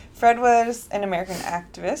 Fred was an American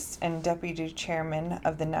activist and deputy chairman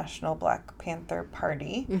of the National Black Panther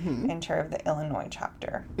Party and chair of the Illinois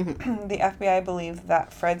chapter. The FBI believed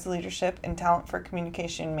that Fred's leadership and talent for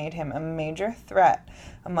communication made him a major threat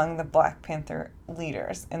among the Black Panther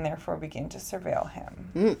leaders and therefore began to surveil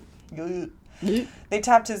him. They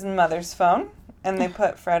tapped his mother's phone and they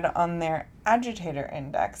put Fred on their agitator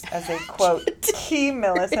index as a, quote, key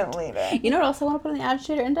militant leader. You know what else I want to put on the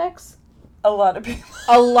agitator index? A lot of people.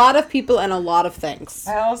 A lot of people and a lot of things.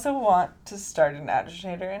 I also want to start an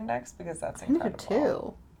agitator index because that's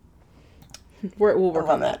incredible. Me too. We'll work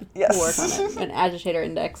on that. Yes. We'll work on it. An agitator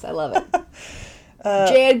index. I love it.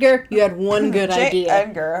 J. Edgar, you had one good idea. J.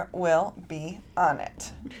 Edgar will be on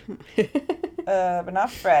it. But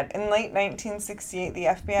not Fred. In late 1968, the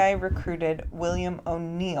FBI recruited William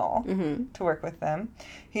O'Neill to work with them.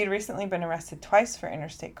 He had recently been arrested twice for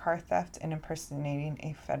interstate car theft and impersonating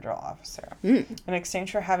a federal officer. In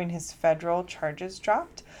exchange for having his federal charges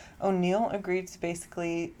dropped, O'Neill agreed to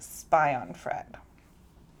basically spy on Fred.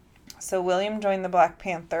 So William joined the Black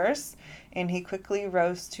Panthers, and he quickly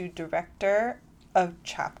rose to director of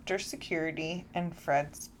chapter security and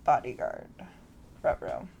Fred's bodyguard.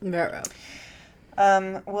 Ruh-roh.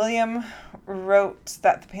 William wrote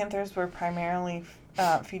that the Panthers were primarily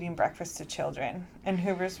feeding breakfast to children, and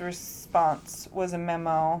Hoover's response was a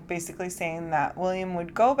memo basically saying that William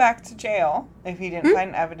would go back to jail if he didn't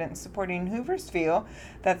find evidence supporting Hoover's view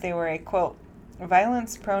that they were a, quote,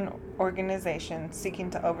 violence-prone organization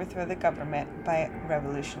seeking to overthrow the government by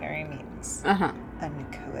revolutionary means.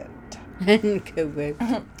 Unquote.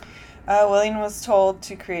 William was told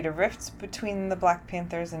to create a rift between the Black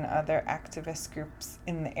Panthers and other activist groups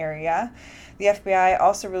in the area. The FBI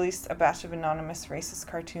also released a batch of anonymous racist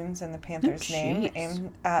cartoons in the Panthers' name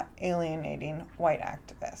aimed at alienating white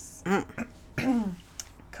activists.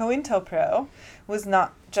 COINTELPRO was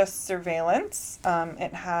not just surveillance.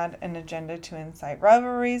 It had an agenda to incite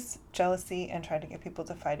rivalries, jealousy, and try to get people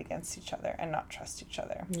to fight against each other and not trust each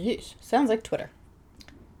other. Yeesh. Sounds like Twitter.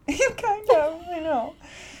 Kind of, I know.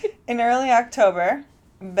 In early October,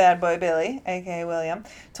 Bad Boy Billy, a.k.a. William,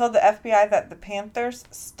 told the FBI that the Panthers'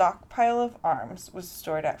 stockpile of arms was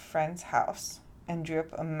stored at Fred's house and drew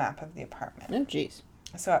up a map of the apartment. Oh, jeez.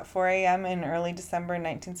 So at 4 a.m. in early December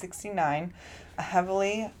 1969, a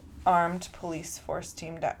heavily armed police force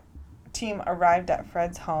team arrived at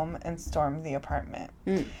Fred's home and stormed the apartment.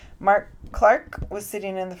 Mark Clark was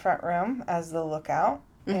sitting in the front room as the lookout,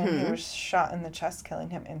 and he was shot in the chest, killing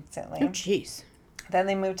him instantly. Oh, jeez. Then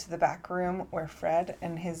they moved to the back room where Fred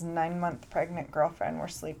and his 9-month pregnant girlfriend were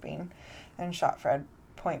sleeping and shot Fred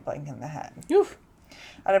point blank in the head. Oof.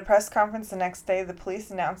 At a press conference the next day, the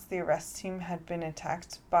police announced the arrest team had been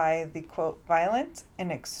attacked by the, quote, violent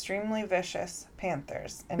and extremely vicious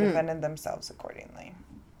Panthers and defended themselves accordingly.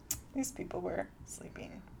 These people were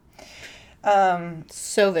sleeping.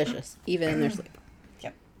 So vicious, even in their sleep.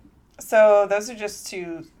 Yep. So those are just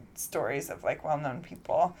two stories of, like, well-known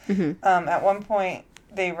people. At one point,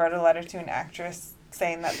 they wrote a letter to an actress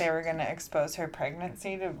saying that they were going to expose her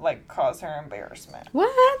pregnancy to, like, cause her embarrassment.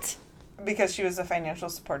 What? Because she was a financial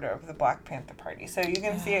supporter of the Black Panther Party. So you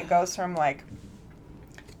can see it goes from, like,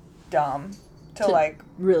 dumb to like,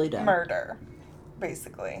 really dumb. murder,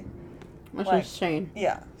 basically. Which like, is shame.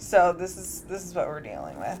 Yeah. So this is what we're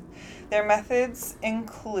dealing with. Their methods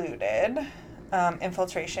included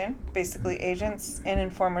infiltration. Basically, agents and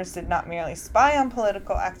informers did not merely spy on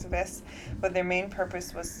political activists, but their main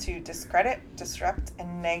purpose was to discredit, disrupt,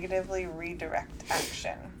 and negatively redirect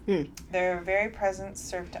action. Their very presence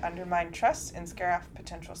served to undermine trust and scare off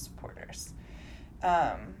potential supporters.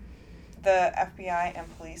 The FBI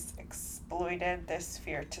and police exploited this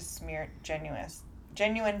fear to smear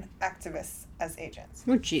genuine activists as agents.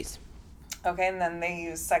 Oh, jeez. Okay, and then they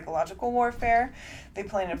used psychological warfare. They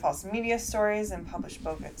planted false media stories and published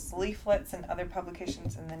bogus leaflets and other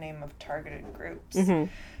publications in the name of targeted groups.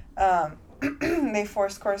 They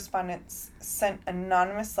forced correspondents, sent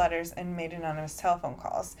anonymous letters, and made anonymous telephone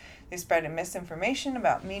calls. They spread misinformation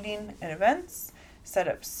about meeting and events, set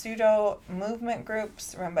up pseudo-movement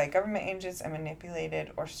groups run by government agents, and manipulated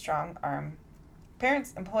or strong-arm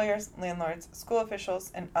parents, employers, landlords, school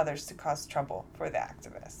officials, and others to cause trouble for the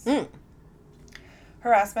activists.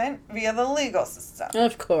 Harassment via the legal system.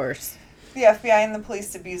 Of course. The FBI and the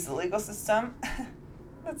police abuse the legal system.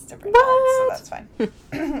 That's different. What? So that's fine.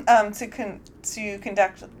 To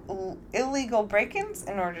conduct illegal break-ins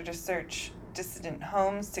in order to search dissident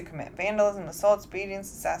homes, to commit vandalism, assaults,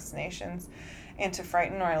 beatings, assassinations, and to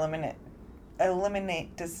frighten or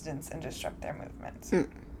eliminate dissidents and disrupt their movements.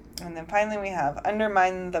 And then finally we have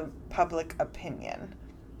undermine the public opinion.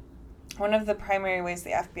 One of the primary ways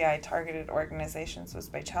the FBI targeted organizations was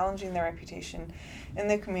by challenging their reputation in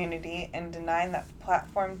the community and denying that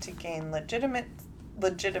platform to gain legitimacy.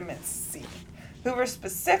 Hoover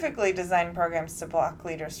specifically designed programs to block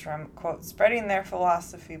leaders from, quote, spreading their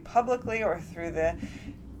philosophy publicly or through the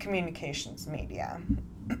communications media.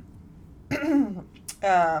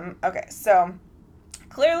 Okay, so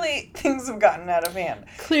clearly things have gotten out of hand.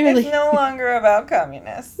 Clearly. It's no longer about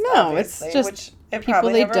communists. No, it's just which it people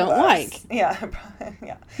probably they never don't was. like. Yeah,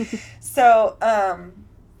 yeah. So,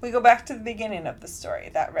 we go back to the beginning of the story.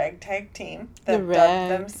 That ragtag team that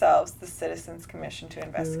dubbed themselves the Citizens Commission to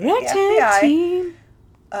investigate the FBI, team.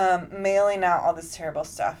 Mailing out all this terrible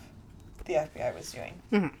stuff the FBI was doing,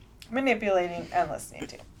 manipulating and listening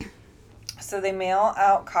to. So they mail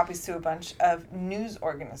out copies to a bunch of news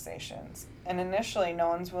organizations, and initially no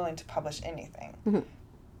one's willing to publish anything.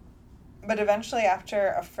 But eventually,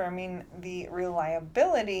 after affirming the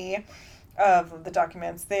reliability of the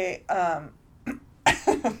documents, they oh,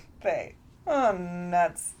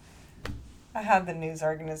 nuts. I had the news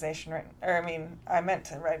organization written, I meant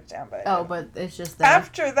to write it down, but but it's just that.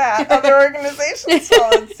 After that, other organizations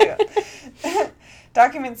followed suit.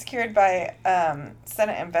 Documents secured by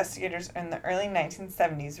Senate investigators in the early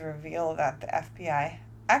 1970s reveal that the FBI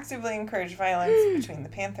actively encouraged violence between the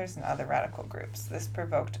Panthers and other radical groups. This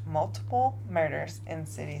provoked multiple murders in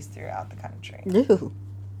cities throughout the country. Ooh.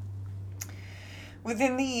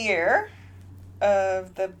 Within the year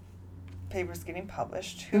of the papers getting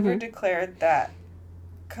published, Hoover declared that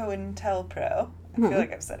COINTELPRO, I feel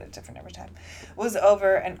like I've said it different every time, was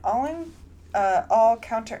over, and all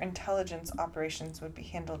counterintelligence operations would be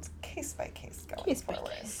handled case by case going forward.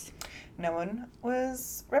 Case. No one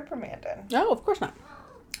was reprimanded. No, of course not.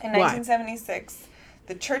 In 1976,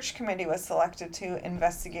 the Church Committee was selected to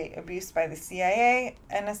investigate abuse by the CIA,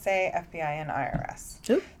 NSA, FBI, and IRS.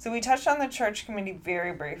 Ooh. So we touched on the Church Committee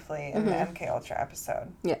very briefly in the MK Ultra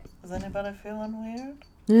episode. Yeah. Is anybody feeling weird?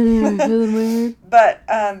 Feeling weird. But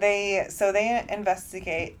they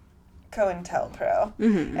investigate COINTELPRO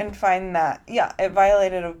and find that, it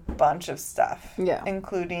violated a bunch of stuff. Yeah.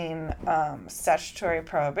 Including statutory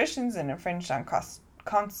prohibitions and infringed on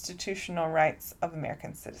constitutional rights of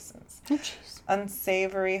American citizens. Oh, jeez.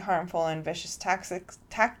 Unsavory, harmful, and vicious tactics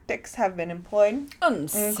have been employed.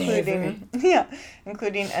 Unsavory.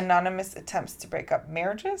 Including anonymous attempts to break up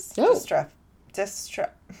marriages, disrupt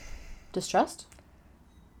Distrust?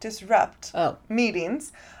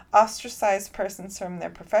 meetings, ostracize persons from their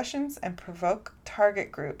professions, and provoke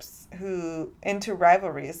target groups into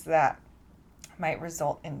rivalries that might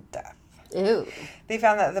result in death. Ew. They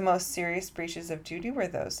found that the most serious breaches of duty were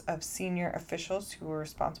those of senior officials who were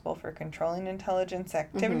responsible for controlling intelligence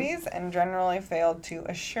activities and generally failed to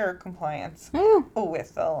assure compliance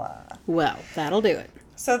with the law. Well, that'll do it.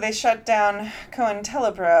 So they shut down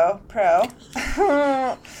COINTELPRO.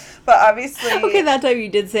 But obviously... Okay, that time you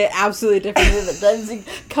did say it absolutely differently than dancing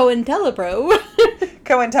COINTELPRO.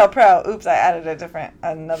 COINTELPRO. Oops, I added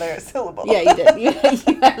another syllable. Yeah, you did.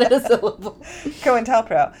 You added a syllable.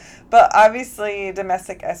 COINTELPRO. But obviously,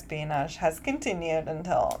 domestic espionage has continued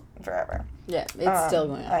until forever. Yeah, it's still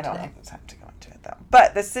going on. I don't have the time to go into it, though.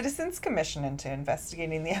 But the Citizens Commission into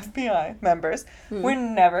investigating the FBI members were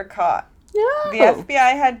never caught. No. The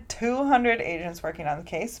FBI had 200 agents working on the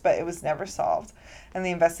case, but it was never solved. And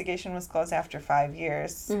the investigation was closed after 5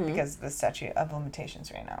 years because the statute of limitations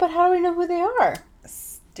ran out. But how do we know who they are?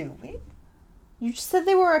 Do we? You just said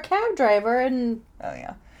they were a cab driver and... Oh,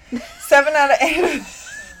 yeah. 7 out of 8.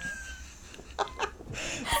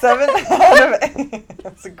 7 out of 8.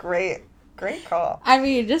 That's a great call. I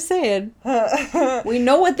mean, just saying. We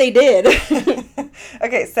know what they did.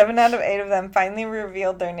 Okay, 7 out of 8 of them finally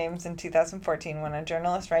revealed their names in 2014 when a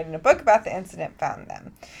journalist writing a book about the incident found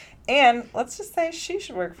them. And let's just say she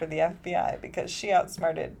should work for the FBI because she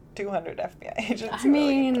outsmarted 200 FBI agents. I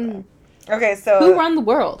mean... Okay, so... Who run the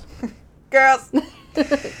world? Girls!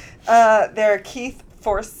 They're Keith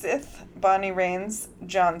Forsyth, Bonnie Raines,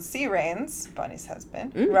 John C. Raines, Bonnie's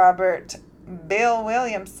husband, Robert Bill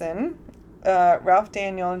Williamson, Ralph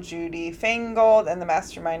Daniel, Judy Feingold, and the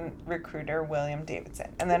mastermind recruiter, William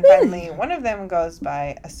Davidson. And then finally, one of them goes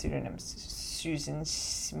by a pseudonym, Susan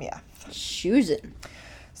Smith. Susan.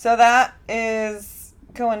 So that is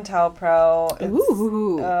COINTELPRO. It's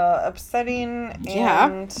Ooh. Upsetting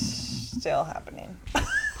and still happening.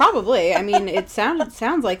 Probably. I mean, it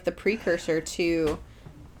sounds like the precursor to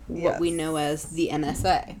what we know as the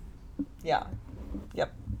NSA. Yeah.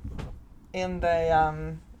 Yep. And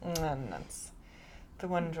the that's the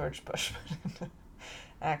one George Bush put into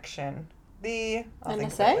action. I'll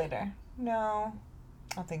think of it later. No,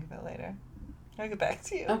 I'll think of it later. I'll get back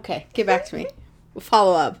to you. Okay, get back to me. We'll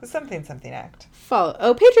follow up. Something Act.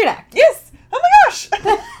 Patriot Act. Yes. Oh my gosh.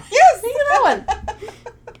 Yes. Think of that one.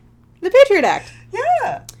 The Patriot Act.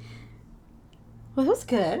 Yeah. Well, that was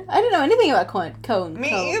good. I didn't know anything about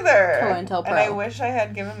Me either. COINTELPRO. And I wish I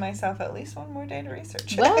had given myself at least one more day to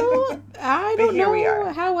research. Well, I don't here we know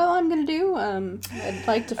are. how well I'm going to do. I'd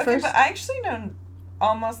like to first... But I actually know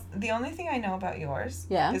almost... The only thing I know about yours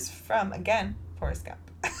is from, again, Forrest Gump.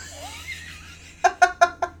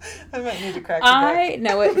 I might need to crack I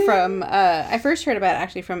know it from... I first heard about it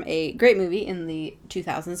actually from a great movie in the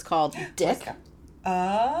 2000s called Dick.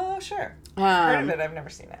 Oh, sure. Heard of it. I've never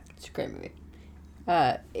seen it. It's a great movie.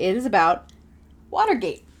 It is about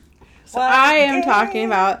Watergate. So I am talking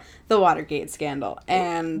about the Watergate scandal.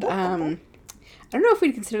 And I don't know if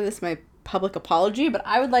we'd consider this my public apology, but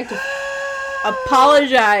I would like to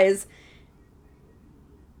apologize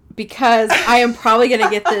because I am probably going to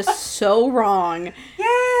get this so wrong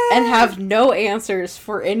and have no answers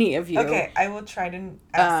for any of you. Okay, I will try to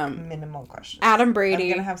ask minimal questions. Adam Brady. I'm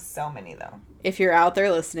going to have so many, though. If you're out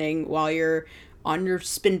there listening while you're on your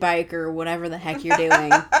spin bike or whatever the heck you're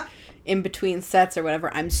doing in between sets or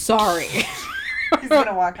whatever, I'm sorry. He's going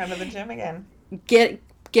to walk out of the gym again. Get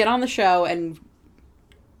on the show and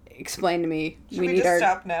explain to me. We need our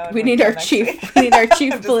stop now. We need our chief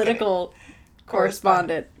political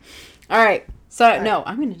correspondent. All right. So no,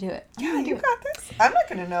 I'm going to do it. Yeah, you got this. I'm not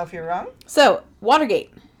going to know if you're wrong. So,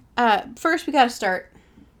 Watergate. First we got to start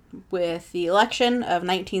with the election of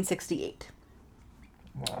 1968.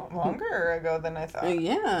 Well, longer ago than I thought.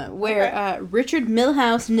 Yeah, where Richard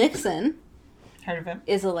Milhous Nixon heard of him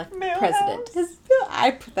is elected president.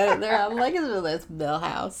 I put that in there. I'm like, it's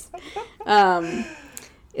Milhouse.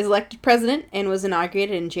 Is elected president and was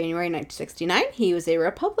inaugurated in January 1969. He was a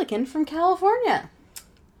Republican from California.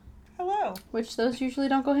 Hello. Which those usually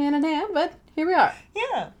don't go hand in hand, but here we are.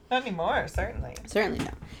 Yeah, not anymore, certainly. Certainly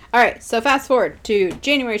no. All right, so fast forward to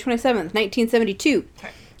January 27th, 1972. Okay.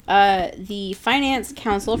 The Finance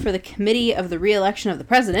Council for the Committee of the Re-Election of the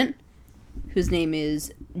President, whose name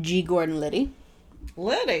is G. Gordon Liddy.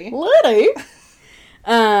 Liddy?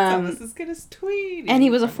 Sounds as good as Tweety. And he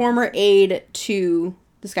was a former aide to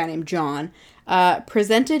this guy named John,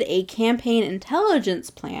 presented a campaign intelligence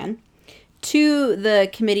plan to the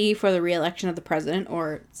Committee for the Re-Election of the President,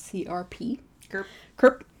 or CRP.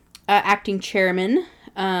 CRP. Acting chairman,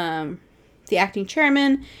 the acting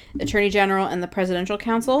chairman, attorney general, and the presidential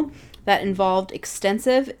council that involved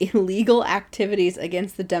extensive illegal activities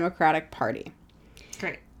against the Democratic Party.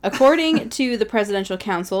 Great. According to the presidential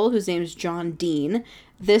counsel, whose name is John Dean,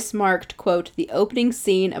 this marked, quote, the opening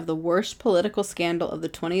scene of the worst political scandal of the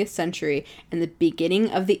 20th century and the beginning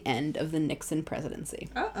of the end of the Nixon presidency.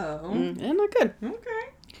 Uh-oh. And not good.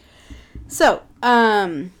 Okay. So,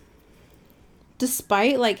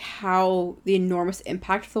 despite, like, how the enormous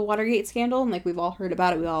impact of the Watergate scandal, and, like, we've all heard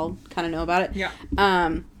about it, we all kind of know about it. Yeah.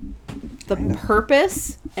 The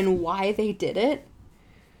purpose and why they did it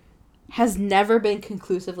has never been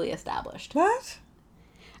conclusively established. What?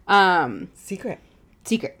 Secret.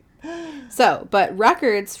 So, but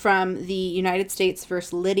records from the United States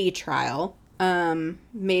versus Liddy trial,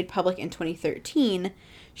 made public in 2013,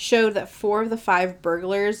 showed that 4 of the 5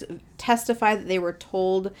 burglars testified that they were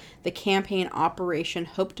told the campaign operation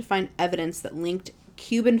hoped to find evidence that linked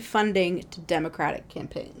Cuban funding to Democratic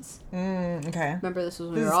campaigns. Okay. Remember, this was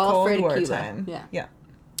when we were all afraid of Cuba. Time. Yeah. Yeah.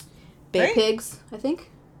 Bay Right? pigs, I think.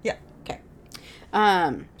 Yeah. Okay.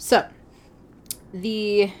 So,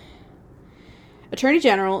 the Attorney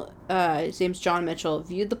General, his name's John Mitchell,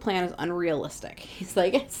 viewed the plan as unrealistic. He's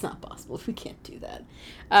like, it's not possible. We can't do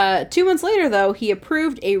that. 2 months later, though, he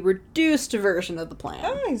approved a reduced version of the plan.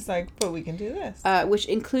 Oh, he's like, but we can do this. Which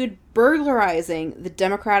include burglarizing the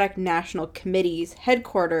Democratic National Committee's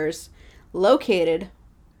headquarters located,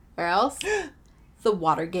 where else? The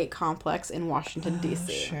Watergate complex in Washington,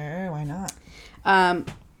 D.C. Sure, why not?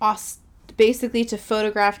 Basically to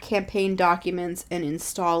photograph campaign documents and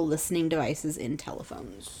install listening devices in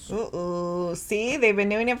telephones. Ooh, see? They've been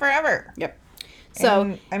doing it forever. Yep. So,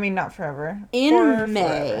 And, I mean, not forever. in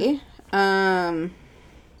May,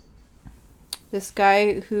 this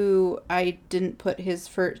guy who I didn't put his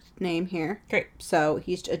first name here. Great. So,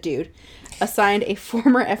 he's a dude. Assigned a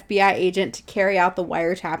former FBI agent to carry out the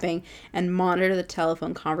wiretapping and monitor the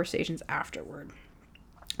telephone conversations afterward.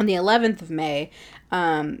 On the 11th of May,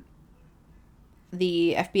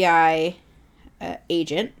 the FBI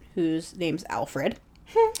agent, whose name's Alfred,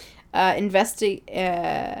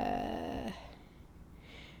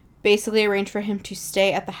 basically arranged for him to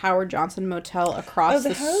stay at the Howard Johnson Motel across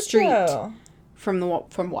the street from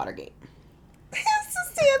Watergate. He has to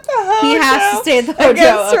stay at the hotel. He has to stay at the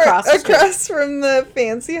hotel across the street. Across from the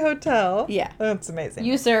fancy hotel. Yeah. That's amazing.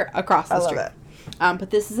 User across the street. I love it. But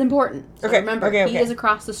this is important. So Okay, remember, okay. he is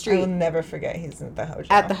across the I will street never forget he's at the hotel.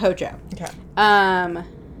 at the Hojo. Okay.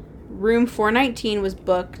 Room 419 was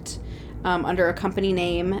booked under a company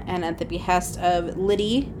name and at the behest of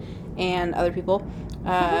Liddy and other people.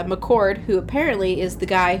 McCord, who apparently is the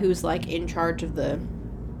guy who's like in charge of the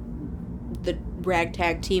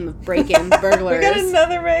ragtag team of break-in burglars. We got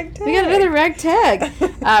another ragtag.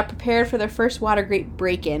 Prepared for their first Watergate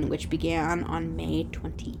break-in, which began on May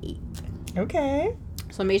 28th. Okay.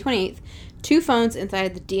 So on May 28th, 2 phones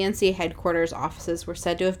inside the DNC headquarters offices were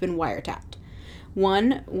said to have been wiretapped.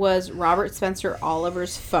 One was Robert Spencer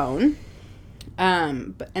Oliver's phone,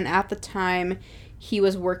 and at the time, he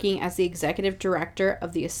was working as the executive director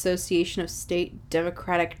of the Association of State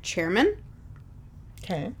Democratic Chairmen.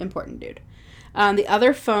 Okay. Important dude. The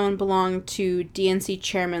other phone belonged to DNC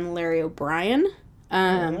chairman Larry O'Brien.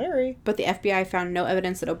 Larry. But the FBI found no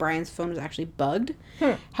evidence that O'Brien's phone was actually bugged.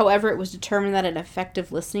 However, it was determined that an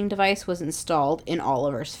effective listening device was installed in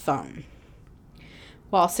Oliver's phone.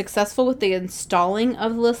 While successful with the installing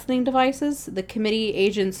of the listening devices, the committee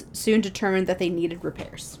agents soon determined that they needed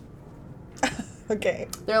repairs. Okay.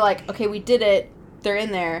 They're like, okay, we did it. They're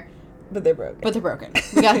in there. But they're broken.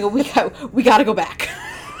 We gotta go. We gotta go back.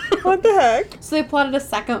 What the heck? So they plotted a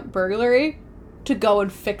second burglary to go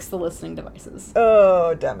and fix the listening devices.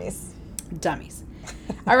 Oh, dummies.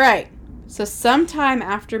 All right. So sometime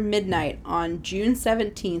after midnight on June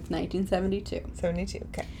 17th, 1972. 72,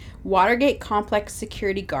 okay. Watergate complex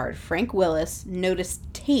security guard Frank Willis noticed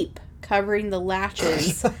tape covering the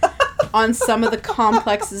latches on some of the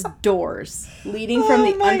complex's doors, leading from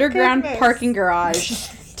the underground parking garage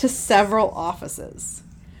to several offices.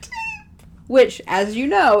 Which, as you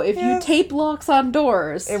know, if you tape locks on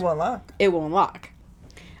doors, it won't lock. It won't lock.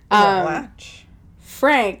 It won't latch.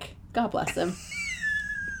 Frank, God bless him,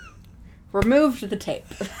 removed the tape.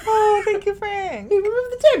 Oh, thank you, Frank. He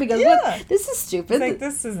removed the tape because what, this is stupid. He's like,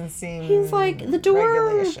 this doesn't seem He's like, the door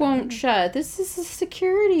regulation. won't shut. This is a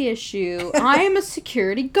security issue. I am a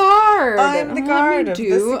security guard. I'm the guard Let of me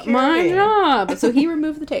the do security. my job. So he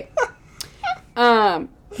removed the tape.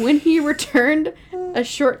 When he returned a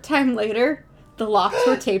short time later, the locks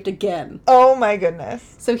were taped again. Oh my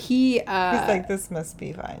goodness. So he's like, this must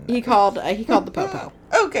be fine. He called the popo.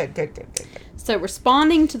 Oh, good. So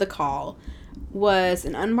responding to the call, was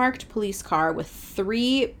an unmarked police car with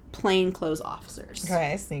 3 plainclothes officers.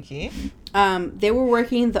 Okay, sneaky. They were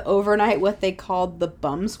working the overnight, what they called the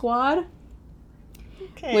bum squad.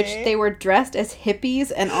 Okay. Which they were dressed as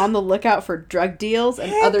hippies and on the lookout for drug deals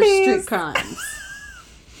and other street crimes.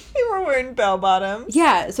 They were wearing bell bottoms.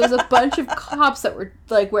 Yeah, so it was a bunch of cops that were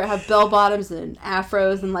like have bell bottoms and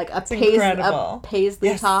afros and like a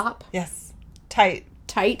paisley top. Yes. Tight.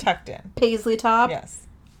 Tucked in. Paisley top. Yes.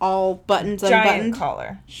 All buttons Giant unbuttoned.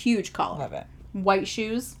 collar. Huge collar. Love it. White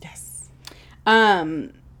shoes. Yes.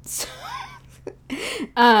 So,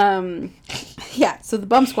 yeah, so the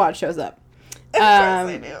bum squad shows up. Of course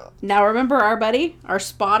they do. Now remember our buddy, our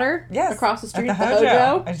spotter? Yes. Across the street at at the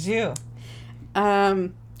Hojo? I do.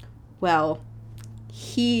 Well,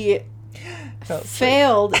 he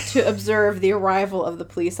failed to observe the arrival of the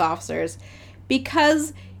police officers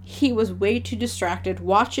because he was way too distracted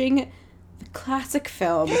watching the classic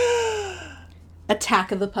film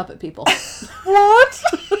Attack of the Puppet People. What?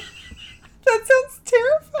 That sounds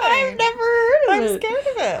terrifying. I've never heard of it. I'm scared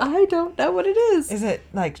of it. I don't know what it is. Is it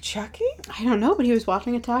like Chucky? I don't know, but he was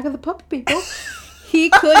watching Attack of the Puppet People. He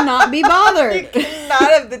could not be bothered. You could not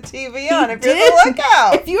have the TV on if you're on the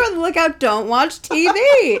lookout. If you're on the lookout, don't watch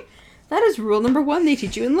TV. That is rule number 1 they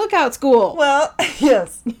teach you in lookout school. Well,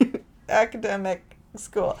 yes. Academic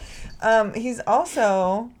school. He's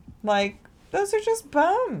also like, those are just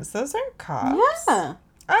bums. Those aren't cops. Yeah.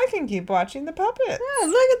 I can keep watching the puppets. Yeah,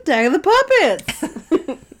 look at Attack of the Puppets.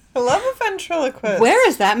 I love a ventriloquist. Where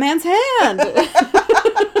is that man's hand?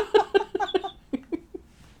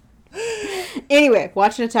 Anyway,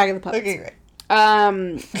 watching Attack of the Puppets. Okay, great.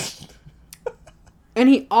 And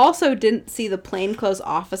he also didn't see the plainclothes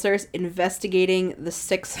officers investigating the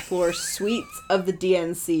 6th floor suites of the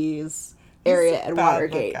DNC's area at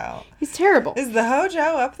Watergate. Lookout. He's terrible. Is the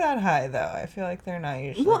Hojo up that high, though? I feel like they're not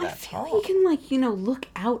usually Well, that I feel tall. like you can, look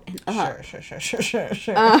out and up. Sure. He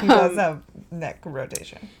does have neck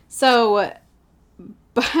rotation. So,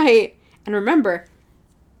 and remember,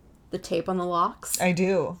 the tape on the locks? I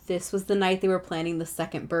do. This was the night they were planning the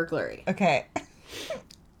second burglary. Okay.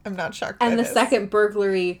 I'm not shocked And by the this. second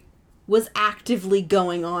burglary was actively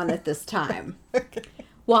going on at this time. Okay.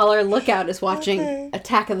 While our lookout is watching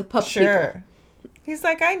Attack of the Puppet People. Sure. He's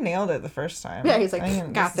like, I nailed it the first time. Yeah, he's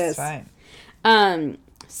like, got this. Is fine.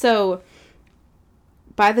 So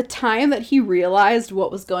by the time that he realized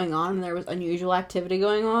what was going on, and there was unusual activity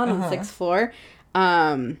going on the 6th floor,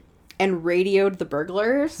 and radioed the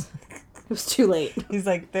burglars, it was too late. He's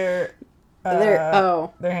like, they're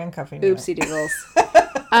handcuffing you. Oopsie doodles.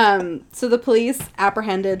 So the police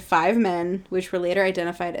apprehended 5 men, which were later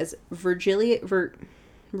identified as Virgilio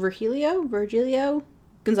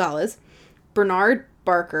Gonzalez, Bernard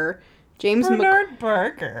Barker, James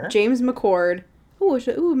McCord.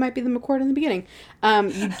 It might be the McCord in the beginning.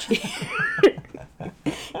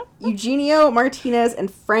 Eugenio Martinez and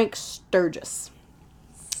Frank Sturgis.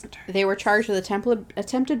 They were charged with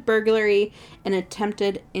attempted burglary and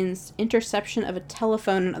attempted interception of a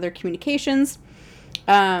telephone and other communications.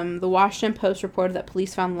 The Washington Post reported that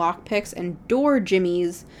police found lockpicks and door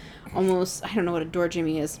jimmies. I don't know what a door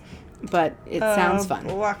jimmy is, but it sounds fun.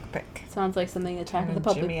 Lockpick. Sounds like something Attack of the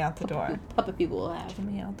Puppet. Jimmy out the door. Puppet people will have.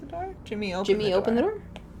 Jimmy out the door? Jimmy open the door?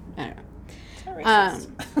 I don't know. It's not racist. I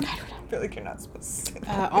don't know. I feel like you're not supposed to say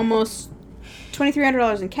that. Almost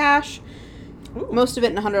 $2,300 in cash. Ooh. Most of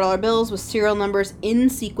it in $100 bills with serial numbers in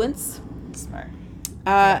sequence. Smart.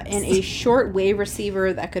 And a short wave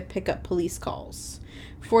receiver that could pick up police calls.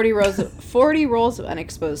 40 rolls of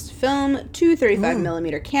unexposed film, 2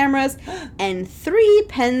 35mm cameras, and 3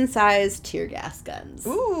 pen-sized tear gas guns.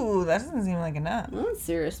 Ooh, that doesn't seem like enough. Well, that's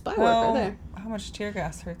serious spy work right there. How much tear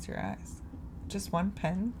gas hurts your eyes? Just one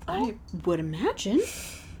pen? I would imagine.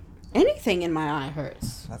 Anything in my eye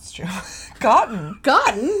hurts. That's true. Cotton.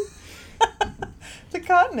 The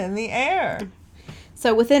cotton in the air.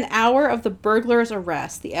 So within an hour of the burglar's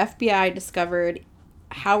arrest, the FBI discovered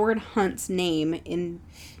Howard Hunt's name in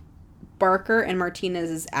Barker and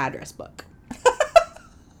Martinez's address book.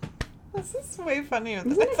 This is way funnier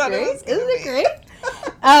than I thought it was going to be. Isn't it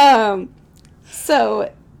great?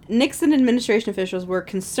 So Nixon administration officials were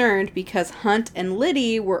concerned because Hunt and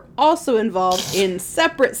Liddy were also involved in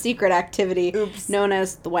separate secret activity known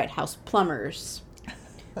as the White House Plumbers,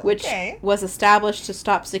 which was established to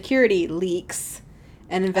stop security leaks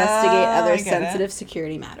and investigate other sensitive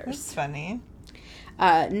security matters. That's funny.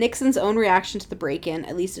 Nixon's own reaction to the break-in,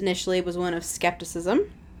 at least initially, was one of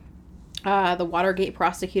skepticism. The Watergate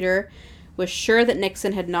prosecutor was sure that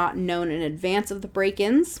Nixon had not known in advance of the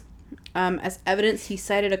break-ins. As evidence, he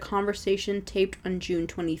cited a conversation taped on June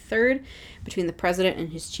 23rd between the president and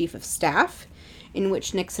his chief of staff. in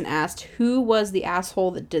which Nixon asked who was the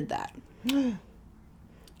asshole that did that. And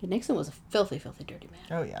Nixon was a filthy, filthy, dirty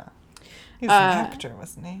man. Oh, yeah. He was an actor,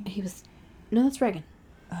 wasn't he? He was... No, that's Reagan.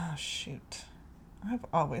 Oh, shoot. I've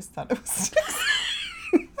always thought it was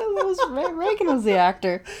Reagan was the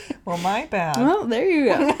actor. Well, my bad. Well, there you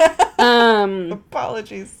go.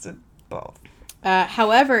 Apologies to both.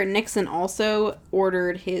 However, Nixon also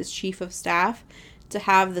ordered his chief of staff to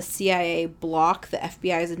have the CIA block the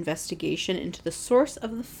FBI's investigation into the source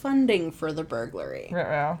of the funding for the burglary.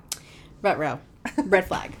 Ruh-roh. Red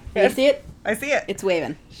flag. You see it? I see it. It's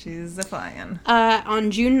waving. She's a flying. On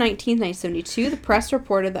June 19th, 1972, the press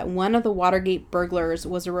reported that one of the Watergate burglars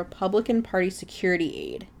was a Republican Party security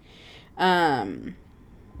aide.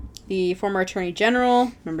 The former Attorney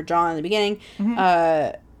General, remember John in the beginning,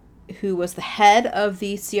 who was the head of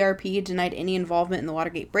the CRP, denied any involvement in the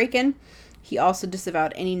Watergate break-in. He also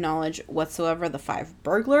disavowed any knowledge whatsoever of the 5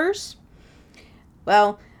 burglars.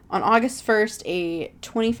 Well, on August 1st, a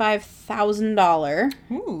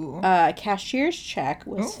 $25,000 cashier's check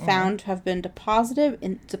was found to have been deposited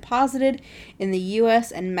in the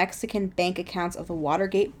U.S. and Mexican bank accounts of the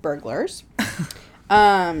Watergate burglars.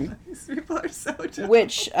 These people are so dumb.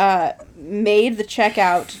 Which made the check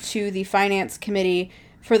out to the Finance Committee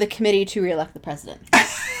for the committee to re-elect the president.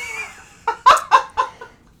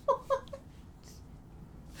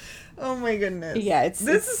 Oh my goodness. Yeah,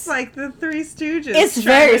 This is like the Three Stooges. It's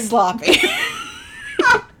very sloppy.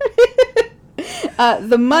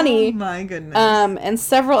 The money, oh my goodness, and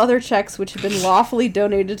several other checks which had been lawfully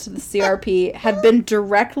donated to the CRP had been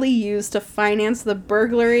directly used to finance the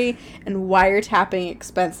burglary and wiretapping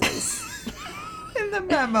expenses. In the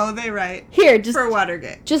memo they write, here, just for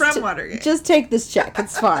Watergate, Watergate. Just take this check.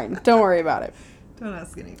 It's fine. Don't worry about it. Don't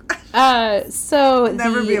ask any questions. So we'll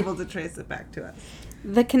never be able to trace it back to us.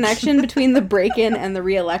 The connection between the break-in and the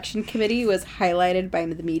re-election committee was highlighted by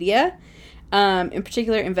the media. In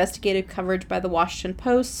particular, investigative coverage by the Washington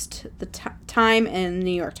Post, the Time, and New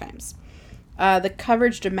York Times. The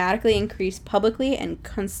coverage dramatically increased publicly and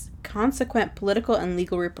consequent political and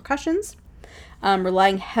legal repercussions.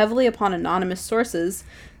 Relying heavily upon anonymous sources,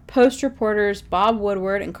 Post reporters Bob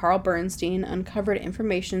Woodward and Carl Bernstein uncovered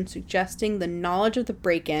information suggesting the knowledge of the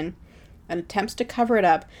break-in and attempts to cover it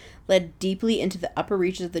up led deeply into the upper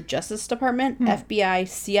reaches of the Justice Department, FBI,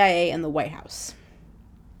 CIA, and the White House.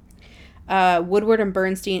 Woodward and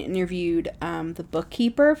Bernstein interviewed the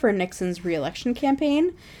bookkeeper for Nixon's re-election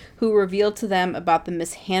campaign, who revealed to them about the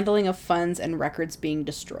mishandling of funds and records being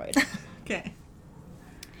destroyed. Okay.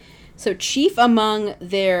 So chief among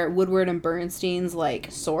their Woodward and Bernstein's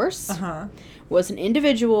source was an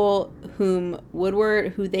individual who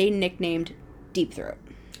they nicknamed Deep Throat.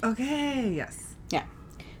 Okay, yes. Yeah.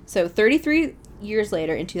 So 33 years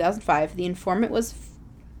later, in 2005, the informant was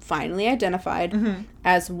finally identified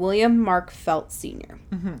as William Mark Felt Sr.,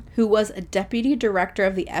 who was a deputy director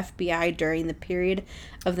of the FBI during the period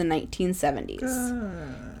of the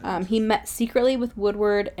 1970s. He met secretly with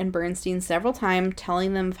Woodward and Bernstein several times,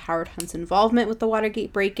 telling them of Howard Hunt's involvement with the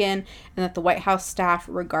Watergate break-in and that the White House staff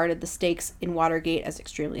regarded the stakes in Watergate as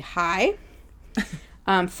extremely high.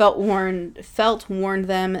 Felt warned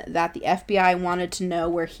them that the FBI wanted to know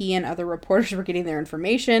where he and other reporters were getting their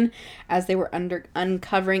information, as they were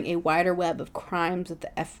uncovering a wider web of crimes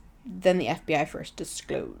than the FBI first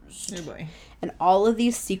disclosed. Oh boy. And all of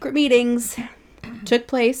these secret meetings took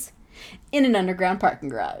place in an underground parking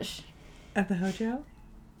garage. At the Hojo?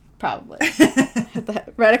 Probably.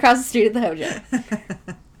 Right across the street at the Hojo.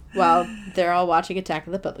 While they're all watching Attack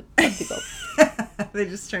of the People. They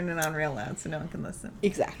just turned it on real loud so no one can listen.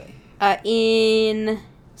 Exactly.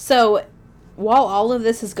 So, while all of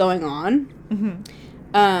this is going on,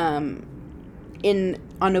 on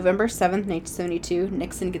November 7th, 1972,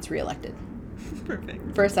 Nixon gets reelected.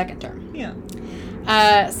 Perfect. For a second term. Yeah.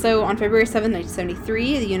 So, on February 7th,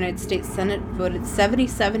 1973, the United States Senate voted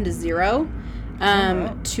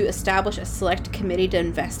 77-0 to establish a select committee to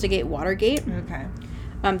investigate Watergate. Okay.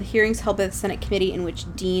 The hearings held by the Senate committee, in which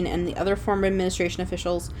Dean and the other former administration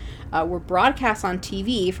officials were broadcast on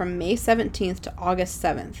TV from May 17th to August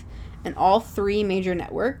 7th. And all 3 major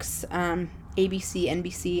networks, ABC,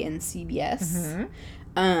 NBC, and CBS,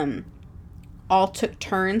 all took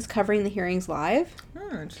turns covering the hearings live.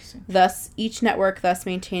 Oh, interesting. Thus, each network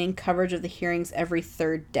maintaining coverage of the hearings every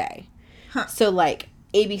 3rd day. Huh. So,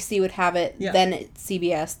 ABC would have it, then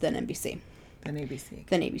CBS, then NBC. Then ABC.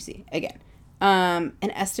 Then ABC, again.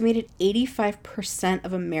 An estimated 85%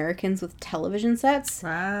 of Americans with television sets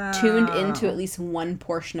tuned into at least one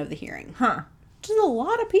portion of the hearing. Huh. Which is a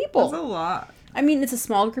lot of people. That's a lot. I mean, it's a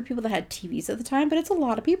small group of people that had TVs at the time, but it's a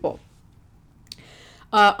lot of people.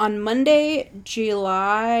 On Monday,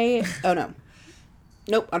 July... Oh, no.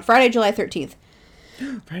 Nope, on Friday, July 13th.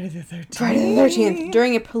 Friday the 13th. Friday the 13th.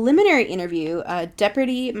 During a preliminary interview,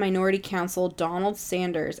 Deputy Minority Counsel Donald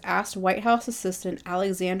Sanders asked White House Assistant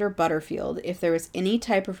Alexander Butterfield if there was any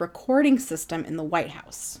type of recording system in the White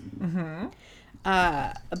House. Mm-hmm.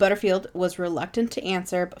 Butterfield was reluctant to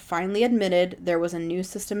answer, but finally admitted there was a new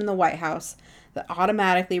system in the White House that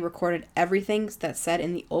automatically recorded everything that's said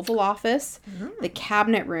in the Oval Office, the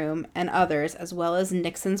Cabinet Room, and others, as well as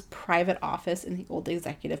Nixon's private office in the old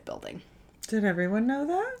Executive Building. Did everyone know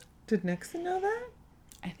that? Did Nixon know that?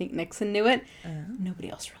 I think Nixon knew it. Nobody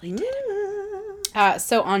else really did.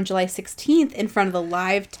 So on July 16th, in front of the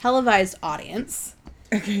live televised audience...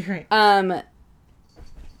 Okay, great.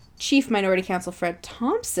 Chief Minority Counsel Fred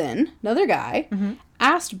Thompson, another guy,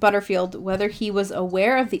 asked Butterfield whether he was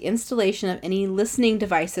aware of the installation of any listening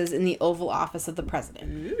devices in the Oval Office of the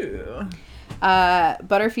President. Ooh.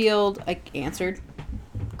 Butterfield answered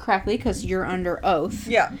correctly because you're under oath.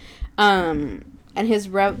 Yeah. And his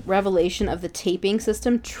revelation of the taping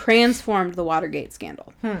system transformed the Watergate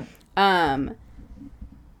scandal. The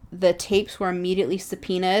tapes were immediately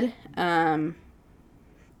subpoenaed, but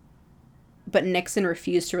Nixon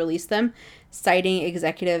refused to release them, citing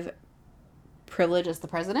executive privilege as the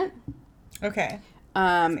president. Okay.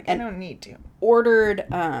 And I don't need to. Ordered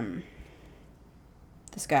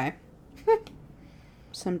this guy,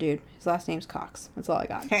 some dude. His last name's Cox. That's all I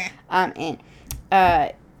got.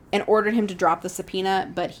 And ordered him to drop the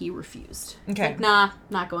subpoena, but he refused. Okay. Like, nah,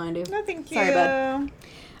 not going to. No, thank you. Sorry,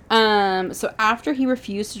 bud. So after he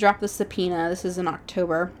refused to drop the subpoena, this is in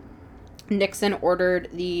October, Nixon ordered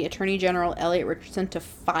the Attorney General Elliot Richardson to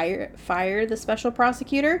fire the special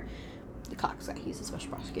prosecutor. The Cox guy, he's the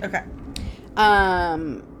special prosecutor. Okay.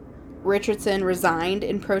 Richardson resigned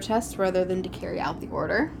in protest rather than to carry out the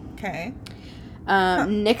order. Okay.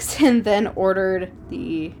 Nixon then ordered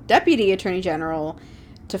the Deputy Attorney General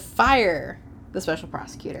to fire the special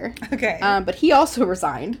prosecutor. Okay. But he also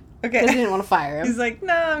resigned. Okay. Because he didn't want to fire him. He's like,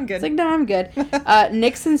 no, I'm good. He's like, no, I'm good.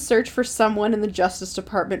 Nixon searched for someone in the Justice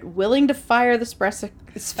Department willing to fire the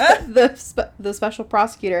special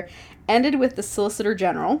prosecutor, ended with the Solicitor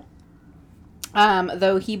General.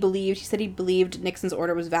 Though he said he believed Nixon's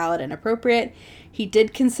order was valid and appropriate. He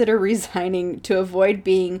did consider resigning to avoid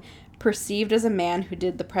being perceived as a man who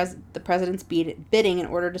did the president's bidding in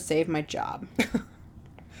order to save my job.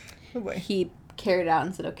 Oh boy. He carried it out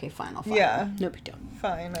and said, okay, fine, I'll fire him. No big deal.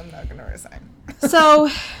 Fine, I'm not going to resign. So,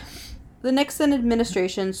 the Nixon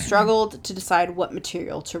administration struggled to decide what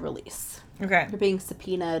material to release. Okay. They're being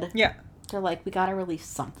subpoenaed. Yeah. They're like, we gotta release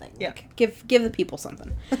something. Yeah. Like, give the people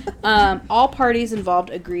something. All parties involved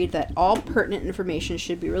agreed that all pertinent information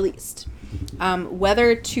should be released.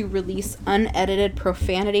 Whether to release unedited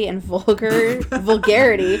profanity and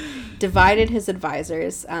vulgarity divided his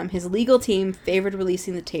advisors. His legal team favored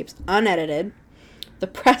releasing the tapes unedited. The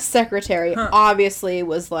press secretary obviously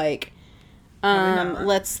was like,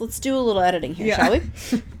 let's do a little editing here, shall we?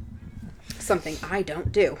 Something I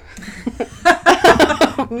don't do.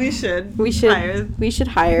 We should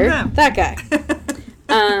hire that guy.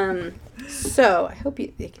 So I hope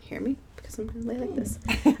they can hear me because I'm gonna lay like this.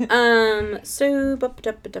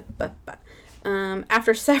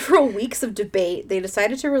 After several weeks of debate, they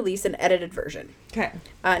decided to release an edited version. Okay.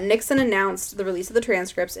 Nixon announced the release of the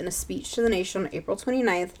transcripts in a speech to the nation on April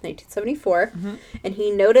 29th, 1974, and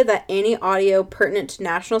he noted that any audio pertinent to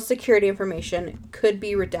national security information could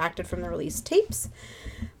be redacted from the released tapes.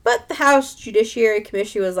 But the House Judiciary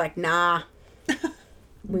Commission was like, nah,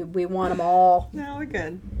 we want them all. No, we're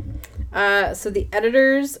good. So the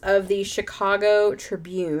editors of the Chicago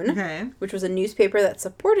Tribune, which was a newspaper that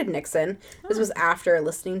supported Nixon, this was after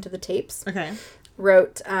listening to the tapes,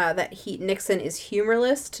 wrote that Nixon is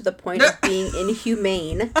humorless to the point of being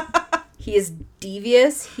inhumane. He is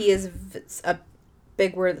devious. He is a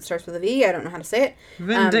big word that starts with a V. I don't know how to say it.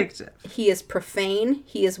 Vindictive. He is profane.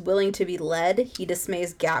 He is willing to be led. He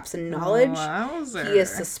dismays gaps in knowledge. Wowzer. He is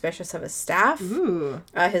suspicious of his staff. Ooh.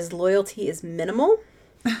 His loyalty is minimal.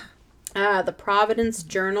 The Providence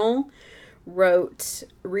Journal wrote,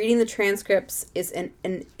 reading the transcripts is an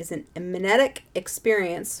emetic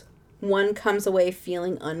experience. One comes away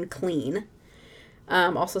feeling unclean.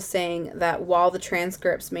 Also saying that while the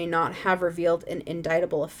transcripts may not have revealed an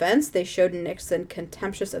indictable offense, they showed Nixon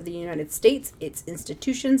contemptuous of the United States, its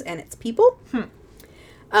institutions, and its people.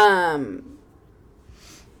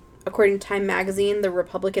 According to Time magazine, the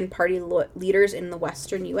Republican Party leaders in the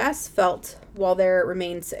western U.S. felt while there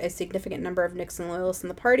remains a significant number of Nixon loyalists in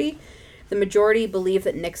the party, the majority believed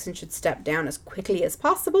that Nixon should step down as quickly as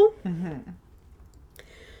possible.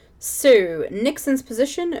 So, Nixon's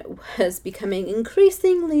position was becoming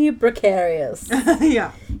increasingly precarious.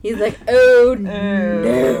 Yeah. He's like, oh,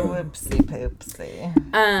 no. Whoopsie poopsie.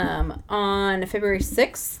 On February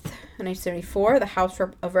 6th, 1974, the House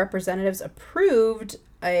of Representatives approved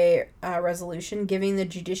a resolution giving the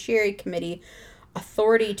Judiciary Committee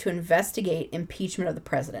authority to investigate impeachment of the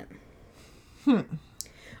president.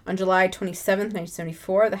 On July 27th,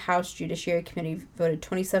 1974, the House Judiciary Committee voted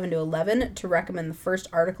 27-11 to recommend the first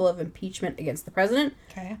article of impeachment against the president,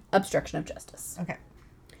 obstruction of justice. Okay.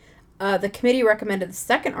 The committee recommended the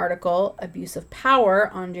second article, abuse of power,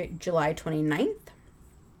 on July 29th.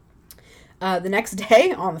 The next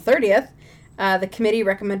day, on the 30th, the committee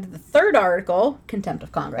recommended the third article, contempt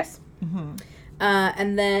of Congress. Mm-hmm.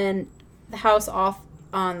 And then the House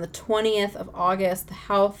on the 20th of August, the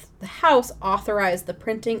House authorized the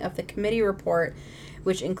printing of the committee report,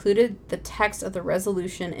 which included the text of the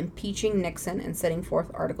resolution impeaching Nixon and setting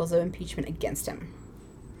forth articles of impeachment against him.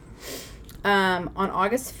 On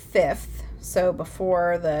August 5th, so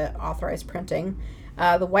before the authorized printing,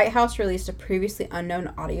 the White House released a previously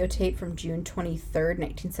unknown audio tape from June 23rd,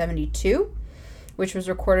 1972, which was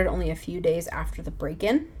recorded only a few days after the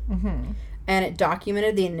break-in. Mm-hmm. And it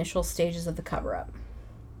documented the initial stages of the cover-up.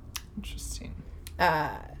 Interesting.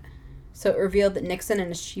 So it revealed that Nixon and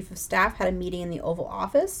his chief of staff had a meeting in the Oval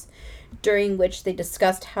Office, during which they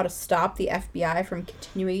discussed how to stop the FBI from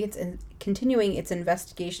continuing its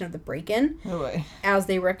investigation of the break-in, as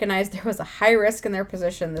they recognized there was a high risk in their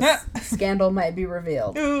position this scandal might be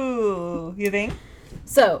revealed. Ooh, you think?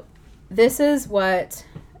 So, this is what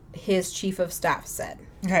his chief of staff said.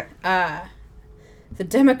 Okay. The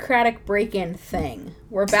Democratic break-in thing.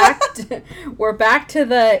 We're back to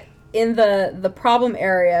the problem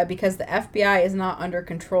area because the FBI is not under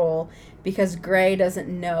control because Gray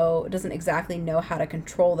doesn't exactly know how to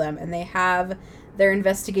control them, and their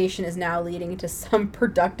investigation is now leading to some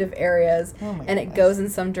productive areas, and it goes in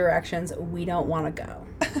some directions we don't want to go.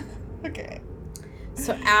 Okay.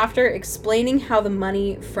 So after explaining how the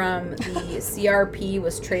money from the CRP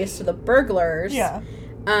was traced to the burglars,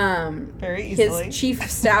 very easily, his chief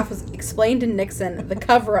of staff was explained to Nixon the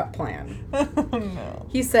cover-up plan. Oh, no.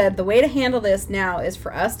 He said, the way to handle this now is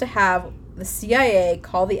for us to have the CIA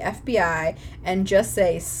call the FBI and just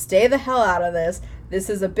say, stay the hell out of this. This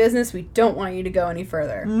is a business. We don't want you to go any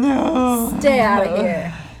further. No. Stay out of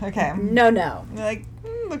here. Okay. No. Like,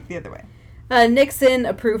 look the other way. Nixon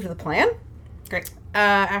approved the plan. Great.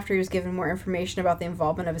 After he was given more information about the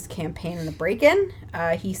involvement of his campaign in the break-in,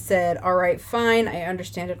 he said, all right, fine, I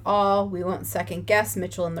understand it all. We won't second guess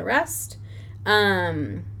Mitchell and the rest.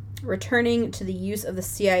 Returning to the use of the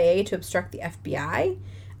CIA to obstruct the FBI,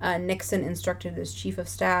 Nixon instructed his chief of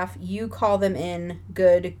staff, you call them in,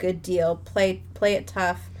 good deal, play it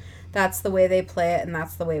tough. That's the way they play it, and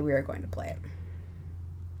that's the way we are going to play it.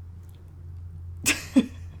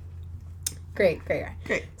 Great.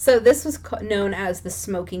 So this was known as the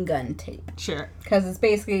smoking gun tape. Sure. Because it's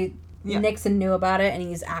basically Nixon knew about it, and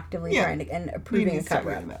he's actively trying to and approving a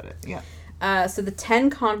cover-up about it. Yeah. So the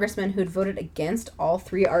 10 congressmen who'd voted against all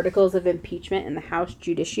 3 articles of impeachment in the House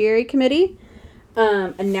Judiciary Committee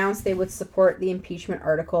announced they would support the impeachment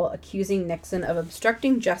article accusing Nixon of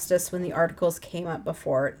obstructing justice when the articles came up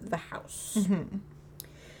before the House. Mm-hmm.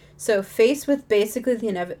 So faced with basically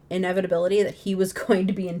the inevitability that he was going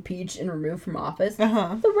to be impeached and removed from office, the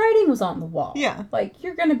writing was on the wall. Yeah. Like,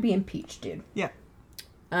 you're going to be impeached, dude. Yeah.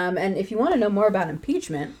 And if you want to know more about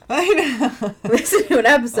impeachment, I know. listen to an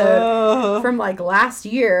episode from, last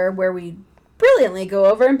year where we brilliantly go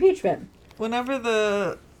over impeachment. Whenever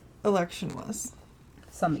the election was.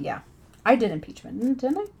 I did impeachment,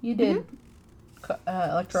 didn't I? You did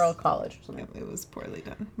electoral college or something. It was poorly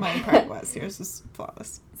done. My part was. Yours was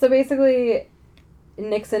flawless. So basically,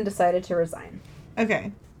 Nixon decided to resign.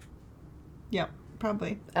 Okay. Yep,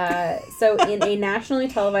 probably. So in a nationally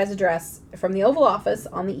televised address from the Oval Office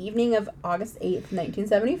on the evening of August 8th,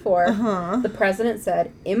 1974, the president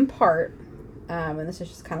said, in part, and this is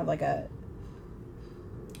just kind of like a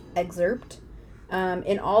excerpt,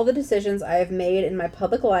 in all the decisions I have made in my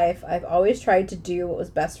public life, I've always tried to do what was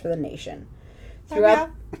best for the nation. Throughout,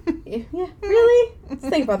 really? Let's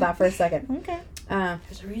think about that for a second. Okay.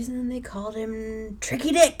 There's a reason they called him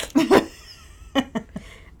Tricky Dick.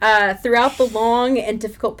 Throughout the long and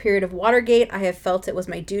difficult period of Watergate, I have felt it was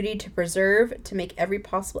my duty to make every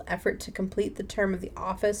possible effort to complete the term of the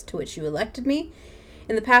office to which you elected me.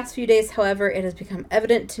 In the past few days, however, it has become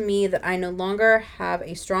evident to me that I no longer have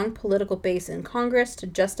a strong political base in Congress to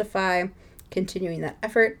justify continuing that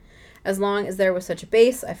effort. As long as there was such a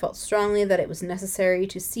base, I felt strongly that it was necessary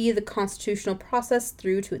to see the constitutional process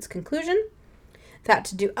through to its conclusion. that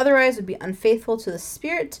to do otherwise would be unfaithful to the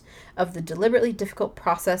spirit of the deliberately difficult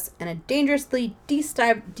process and a dangerously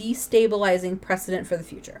destabilizing precedent for the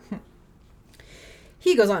future.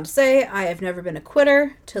 He goes on to say, I have never been a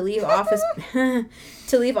quitter. To leave office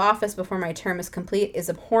before my term is complete is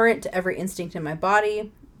abhorrent to every instinct in my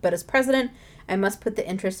body. But as president, I must put the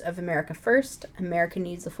interests of America first. America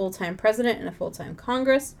needs a full-time president and a full-time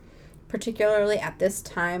Congress, particularly at this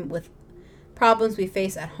time with problems we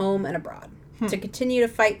face at home and abroad. To continue to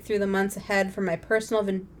fight through the months ahead for my personal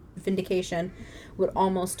vindication would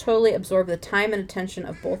almost totally absorb the time and attention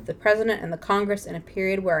of both the president and the Congress in a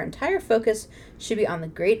period where our entire focus should be on the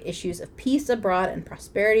great issues of peace abroad and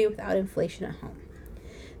prosperity without inflation at home.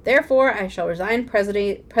 Therefore, I shall resign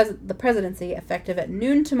the presidency effective at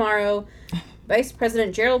noon tomorrow. Vice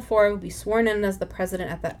President Gerald Ford will be sworn in as the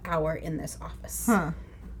president at that hour in this office.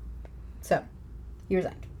 So, he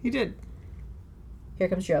resigned. He did. Here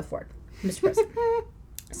comes Gerald Ford, Mr. President.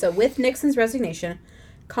 So, with Nixon's resignation,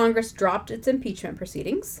 Congress dropped its impeachment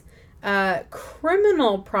proceedings.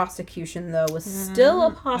 Criminal prosecution, though, was still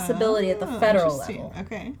a possibility at the federal level.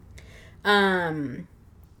 Okay.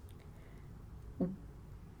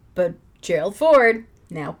 But Gerald Ford,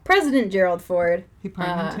 now President Gerald Ford, He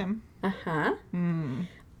pardoned him.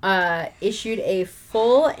 Issued a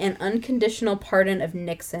full and unconditional pardon of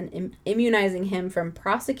Nixon, immunizing him from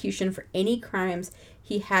prosecution for any crimes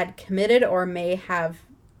he had committed or may have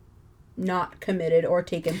not committed or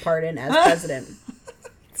taken part in as president.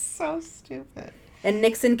 So stupid. And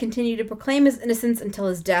Nixon continued to proclaim his innocence until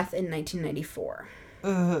his death in 1994.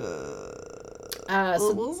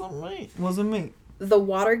 It wasn't me. The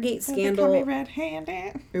Watergate scandal. They call me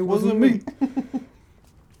red-handed. It wasn't me.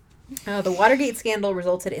 The Watergate scandal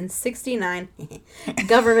resulted in 69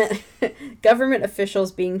 government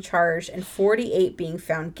officials being charged and 48 being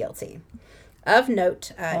found guilty. Of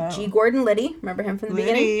note, G. Gordon Liddy, remember him from the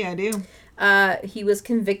beginning? I do. He was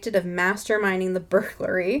convicted of masterminding the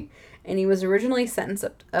burglary, and he was originally sentenced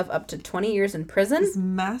of up to 20 years in prison. Is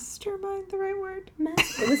mastermind the right word?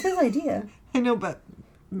 It was his idea. I know, but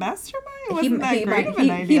mastermind? Wasn't that great of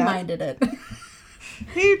an idea? He minded it.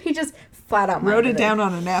 He just flat out wrote it down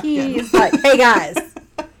on a napkin. He's like, hey guys,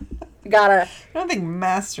 I don't think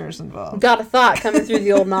master's involved. Got a thought coming through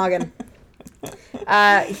the old noggin.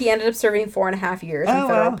 He ended up serving 4.5 years in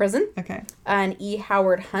federal prison. Okay. And E.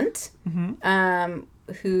 Howard Hunt,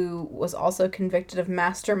 who was also convicted of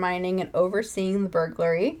masterminding and overseeing the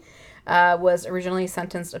burglary, was originally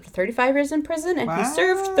sentenced up to 35 years in prison, and he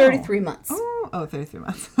served 33 months. Oh, 33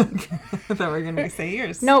 months. Okay. I thought we were going to say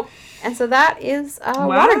years. Nope. And so that is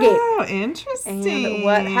Watergate. Wow, interesting. And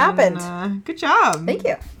what happened. Good job. Thank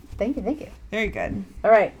you. Very good.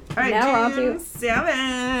 All right. Now we're on to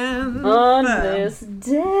 7. On this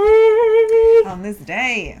day. On this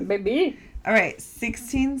day. Baby. All right,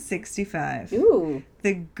 1665. Ooh.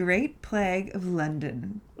 The Great Plague of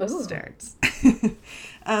London starts.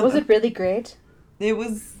 Was it really great? It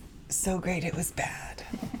was so great it was bad.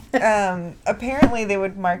 Apparently, they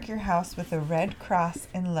would mark your house with a red cross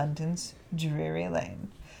in London's Drury Lane,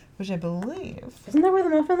 which I believe... Isn't that where the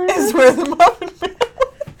Muffin Man is? Where the Muffin Man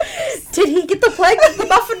is. Did he get the plague? Did the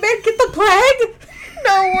Muffin Man get the plague?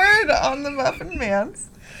 No word on the Muffin Man's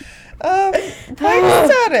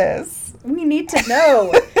plague status. We need to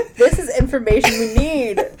know. This is information we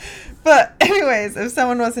need. But anyways, if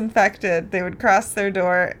someone was infected, they would cross their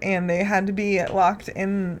door and they had to be locked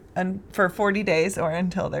in for 40 days or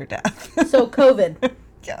until their death. So COVID.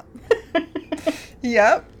 Yeah.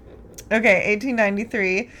 Yep. Okay,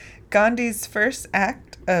 1893, Gandhi's first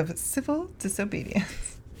act of civil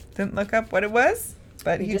disobedience. Didn't look up what it was,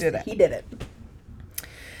 but he did it. He did it.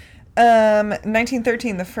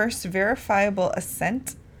 1913, the first verifiable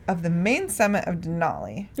ascent of the main summit of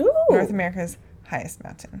Denali, North America's highest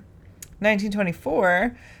mountain.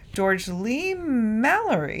 1924, George Lee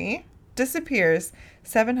Mallory disappears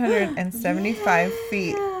 775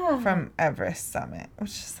 feet from Everest summit,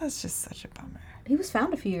 that's just such a bummer. He was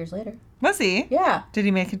found a few years later. Was he? Yeah. Did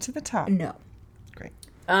he make it to the top? No. Great.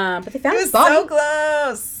 But they found his He body. was so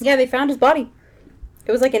close. Yeah, they found his body.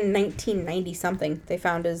 It was like in 1990 something. They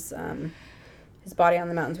found his body on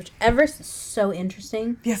the mountains, which Everest is so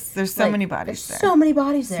interesting. Yes, there's so many bodies there. So many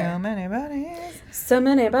bodies there. So many bodies. So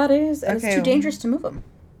many bodies. And it's too dangerous to move them.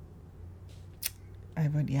 I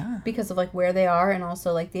would, yeah. Because of, like, where they are and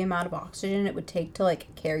also, like, the amount of oxygen it would take to,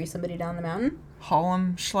 like, carry somebody down the mountain. Haul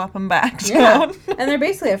them, schlep them back down. Yeah. And they're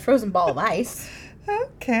basically a frozen ball of ice.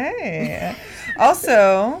 Okay.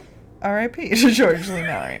 Also, R.I.P. to George Lee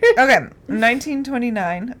Mallory. Okay,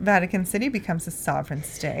 1929, Vatican City becomes a sovereign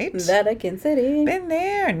state. Vatican City. Been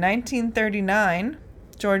there. 1939,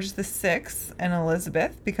 George VI and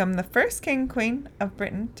Elizabeth become the first king and queen of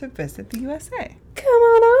Britain to visit the USA. Come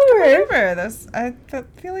on over. I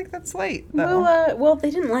feel like that's late, though. Well,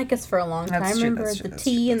 they didn't like us for a long time. Remember the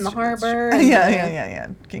tea in the harbor? Yeah.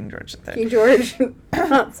 King George III. King George,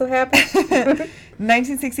 not so happy.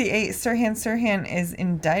 1968, Sirhan Sirhan is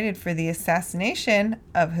indicted for the assassination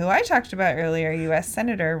of who I talked about earlier, U.S.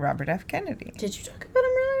 Senator Robert F. Kennedy. Did you talk about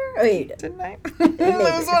him earlier? Oh, you did. Didn't I? That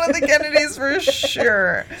was one of the Kennedys for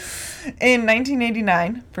sure. In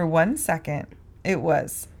 1989, for 1 second, it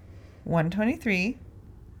was 1:23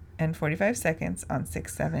 and 45 seconds on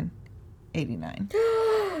 6/7/89.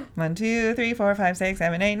 1, 2, 3, 4, 5, 6,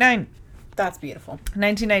 7, 8, 9. That's beautiful.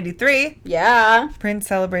 1993. Yeah. Prince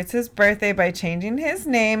celebrates his birthday by changing his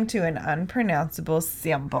name to an unpronounceable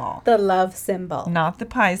symbol. The love symbol. Not the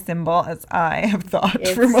pi symbol, as I have thought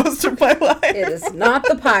for most of my life. It is not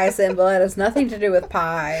the pi symbol. It has nothing to do with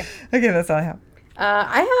pi. Okay, that's all I have.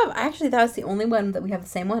 Actually, that was the only one that we have the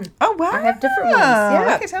same one. Oh, wow. I have different ones.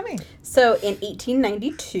 Yeah. Okay, tell me. So, in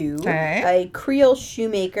 1892, a Creole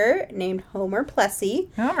shoemaker named Homer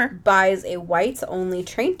Plessy buys a whites-only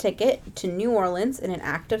train ticket to New Orleans in an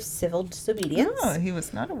act of civil disobedience. Oh, he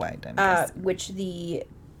was not a white.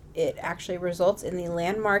 It actually results in the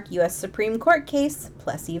landmark U.S. Supreme Court case,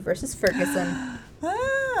 Plessy versus Ferguson.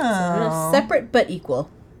 Oh. So, separate but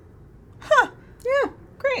equal. Huh. Yeah.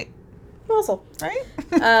 Great. Also. Right?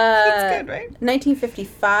 That's good, right?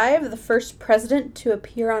 1955, the first president to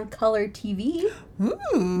appear on color TV.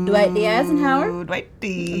 Ooh. Dwight D. Eisenhower. Dwight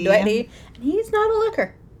D. And he's not a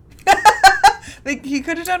looker. Like, he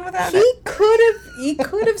could have done without He could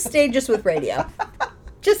have stayed just with radio.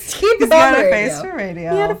 Just keep He's it on got a radio. face for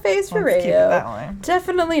radio. He had a face for Let's radio. keep it that way.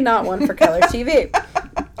 Definitely not one for color TV.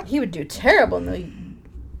 He would do terrible in the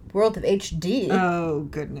world of HD. Oh,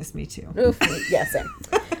 goodness, me too. Oof, yeah, same.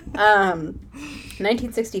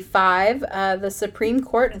 1965, the Supreme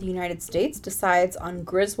Court of the United States decides on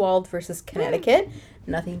Griswold versus Connecticut.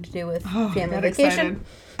 Nothing to do with Family Vacation. Excited.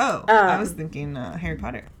 Oh, I was thinking Harry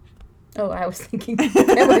Potter. Oh, I was thinking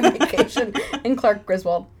Family Vacation and Clark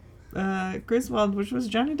Griswold. Griswold, which was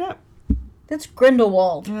Johnny Depp. That's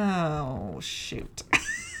Grindelwald. Oh, shoot.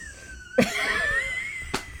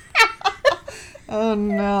 Oh,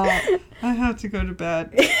 no. I have to go to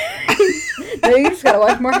bed. No, you just gotta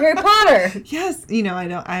watch more Harry Potter. Yes.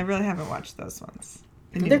 I really haven't watched those ones.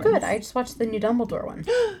 They're good. I just watched the new Dumbledore one.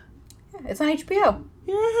 Yeah, it's on HBO.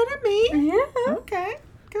 You're ahead of me. Yeah. Okay.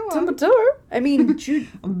 Go on. Dumbledore. I mean, Jude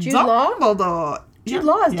Law. Dumbledore. Jude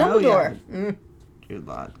Law is Dumbledore. Yeah. Jude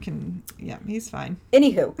Law he's fine.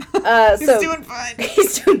 Anywho. He's doing fine.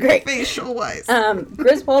 He's doing great. Facial-wise.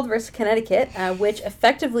 Griswold versus Connecticut, which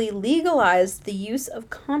effectively legalized the use of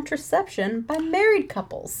contraception by married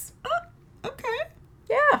couples. Okay.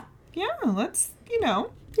 Yeah. Yeah, let's,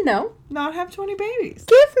 not have 20 babies.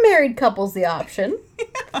 Give married couples the option. Yeah.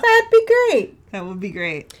 That'd be great. That would be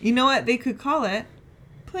great. You know what they could call it?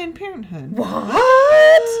 Planned Parenthood.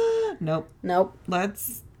 What? Nope.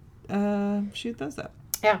 Let's shoot those up.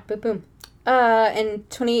 Yeah, boom. In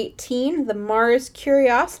 2018, the Mars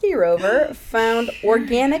Curiosity rover found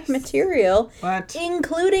organic material,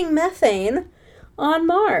 including methane, on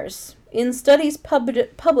Mars in studies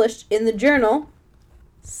published in the journal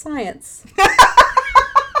Science.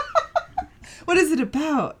 What is it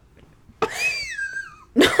about?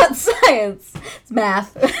 Not science. It's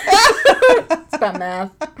math. It's about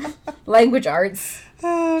math. Language arts.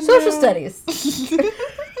 Social studies.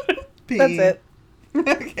 That's it.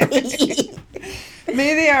 Okay.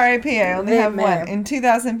 May the R.I.P. I only have one. In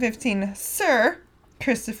 2015, Sir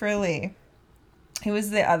Christopher Lee. He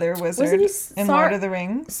was the other wizard in Lord of the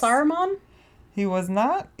Rings. Saruman? He was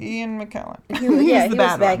not Ian McKellen. He was the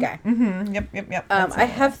bad guy. Mm-hmm. Yep. I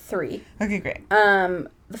have 3. Okay, great.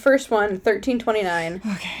 The first one, 1329.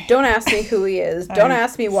 Okay. Don't ask me who he is. Don't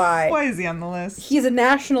ask me why. Why is he on the list? He's a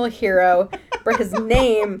national hero, but his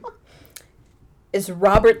name is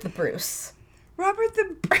Robert the Bruce. Robert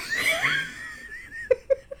the Bruce.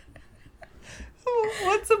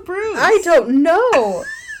 What's a Bruce? I don't know.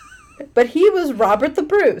 But he was Robert the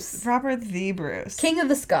Bruce. Robert the Bruce. King of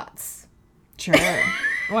the Scots. Sure.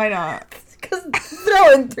 Why not? Because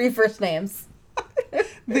throw in 3 first names.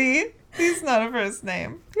 He's not a first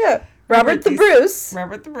name. Yeah. Robert the Bruce.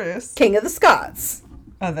 Robert the Bruce. King of the Scots.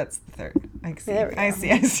 Oh, that's the third. I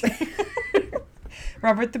see. I see.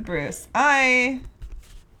 Robert the Bruce. He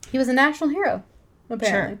was a national hero,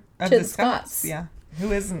 apparently. Sure. To the Scots. Yeah.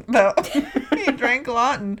 Who isn't, though? He drank a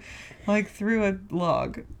lot and, threw a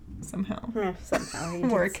log somehow. Somehow.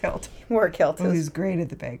 Wore a kilt. Wore a kilt. Oh, he's great at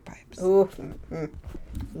the bagpipes. Ooh.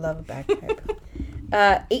 Love a bagpipe.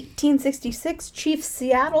 1866, Chief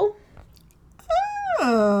Seattle.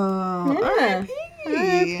 Oh, Yeah.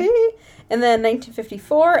 R.I.P. And then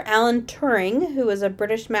 1954, Alan Turing, who was a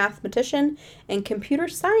British mathematician and computer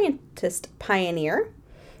scientist pioneer.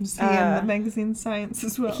 Was he in the magazine Science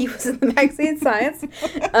as well? He was in the magazine Science.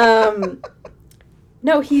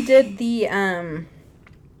 No, he did the,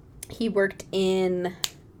 he worked in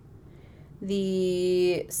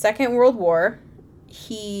the Second World War.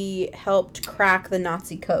 He helped crack the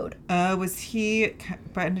Nazi code. Was he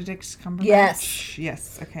Benedict Cumberbatch? Yes.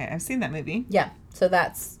 Yes. Okay, I've seen that movie. Yeah, so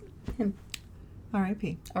that's him.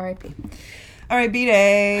 R.I.P. R.I.P. R.I.P.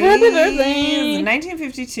 Day. Happy birthday.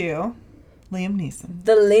 1952. Liam Neeson.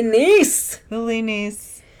 The Lenise. The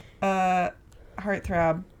Lenise.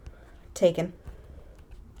 Heartthrob. Taken.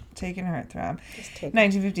 Taken Heartthrob. Just taken.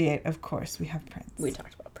 1958. Of course, we have Prince. We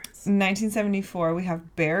talked about Prince. 1974. We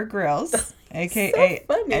have Bear Grylls, aka so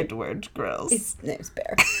funny. Edward Grylls. His name's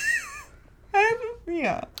Bear.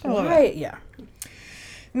 Yeah. I love it. Right, yeah.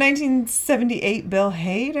 1978, Bill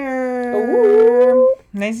Hader. Ooh.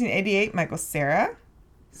 1988, Michael Cera.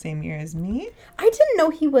 Same year as me. I didn't know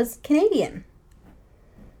he was Canadian.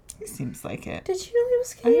 He seems like it. Did you know he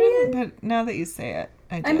was I Canadian? didn't, but now that you say it,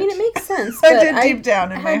 I did. I mean, it makes sense. I But did deep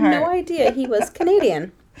down in my I heart. had no idea he was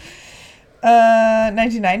Canadian.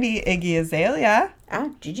 1990, Iggy Azalea.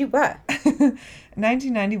 Gigi what?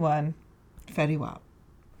 1991, Fetty Wap.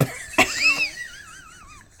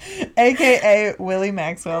 AKA Willie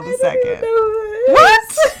Maxwell II.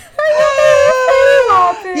 What?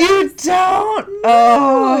 You don't?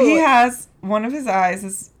 Oh, he has one of his eyes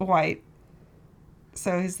is white.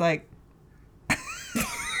 So he's like,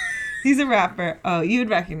 he's a rapper. Oh, you would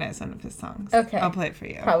recognize one of his songs. Okay. I'll play it for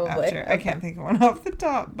you. Probably. After. I can't think of one off the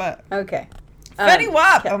top, but. Okay. Fetty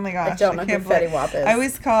Wap! okay. Oh my gosh. I don't know who can't Fetty Wap is. I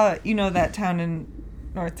always call it, that town in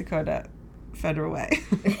North Dakota, Federal Way.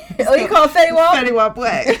 Oh, you call it Fetty Wap? Fetty Wap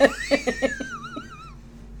Way.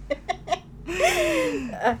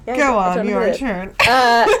 Yeah, Go I don't on, know who your it is. turn.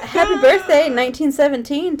 Happy birthday,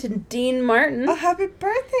 1917, to Dean Martin. Oh, happy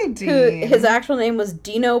birthday, Dean. Who his actual name was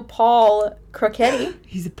Dino Paul Crocetti.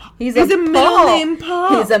 He's a Paul. He's a a middle Paul. name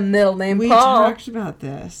Paul. He's a middle name We Paul. talked about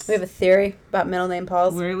this. We have a theory about middle name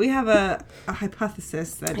Pauls. Where we have a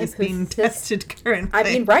hypothesis that is being tested currently. I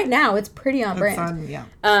mean, right now it's pretty on brand.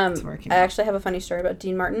 It's working. I actually have a funny story about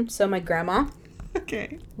Dean Martin. So my grandma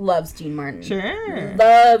Okay. loves Dean Martin. Sure.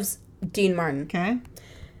 Loves Dean Martin. Okay.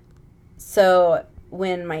 So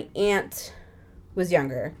when my aunt was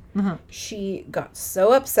younger, Uh-huh. she got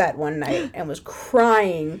so upset one night and was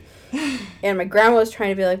crying. And my grandma was trying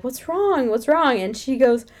to be like, "What's wrong? What's wrong?" And she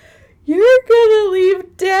goes, "You're gonna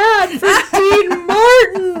leave Dad for Dean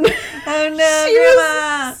Martin." Oh no, She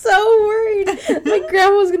Grandma! was so worried. My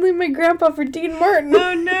grandma was gonna leave my grandpa for Dean Martin.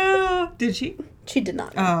 Oh no! Did she? She did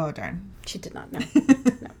not know. Oh darn! She did not know.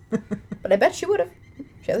 No. But I bet she would have.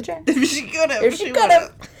 She had the chance. If she could have. If she could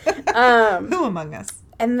have. Who among us?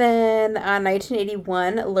 And then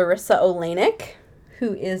 1981, Larissa Oleynik,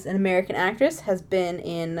 who is an American actress, has been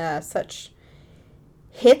in such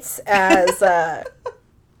hits as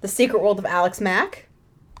The Secret World of Alex Mack,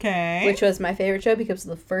 Okay. which was my favorite show because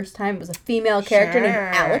the first time it was a female character named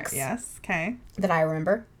Alex Yes. Okay. that I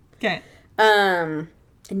remember. Okay. And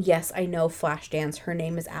yes, I know Flashdance, her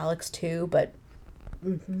name is Alex too, but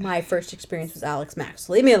my first experience was Alex Mack,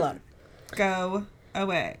 so leave me alone. Go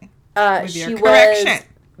away. With She your correction.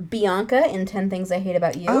 was Bianca in 10 Things I Hate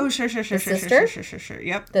About You. Oh, sure. sister?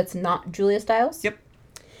 Yep. That's not Julia Stiles. Yep.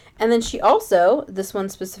 And then she also, this one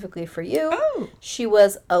specifically for you, Oh. she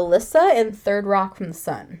was Alyssa in Third Rock from the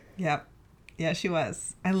Sun. Yep. Yeah, she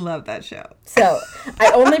was. I love that show. So,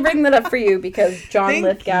 I only bring that up for you because John Thank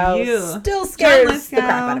Lithgow you. still scares John the crap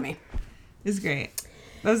Lithgow. out of me. It's great.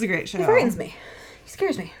 That was a great show. He frightens me. He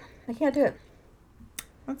scares me. I can't do it.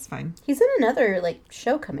 That's fine. He's in another,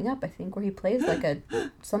 show coming up, I think, where he plays,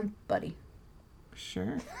 somebody.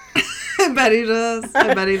 Sure. I bet he does.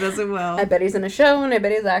 I bet he does it well. I bet he's in a show, and I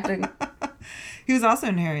bet he's acting. He was also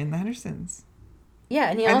in Harry and the Hendersons.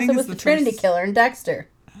 Yeah, and he I think also was it's the the Trinity first- Killer in Dexter.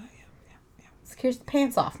 Oh, yeah. Scares the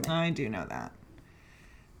pants off me. I do know that.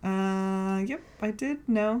 Yep, I did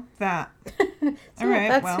know that. So All right,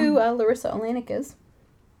 that's well. who Larissa Oleynik is.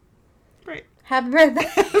 Great. Happy birthday.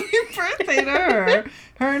 Happy birthday to her.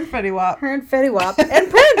 Her and Fetty Wap. Her and Fetty Wap. And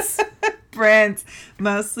Prince. Prince.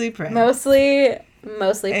 Mostly Prince. Mostly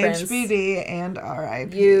Prince. HBD and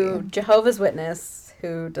R.I.P. You Jehovah's Witness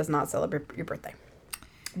who does not celebrate your birthday.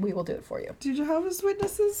 We will do it for you. Do Jehovah's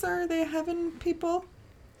Witnesses, are they heaven people?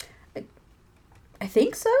 I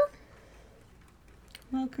think so.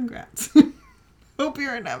 Well, congrats. Hope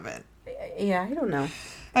you're in heaven. Yeah, I don't know.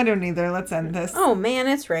 I don't either. Let's end this. Oh, man,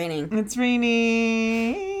 it's raining. It's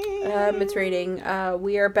raining. It's raining.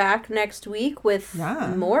 We are back next week with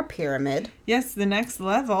more Pyramid. Yes, the next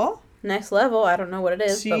level. Next level. I don't know what it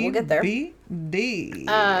is, but we'll get there. CBD.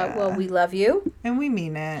 Well, we love you. And we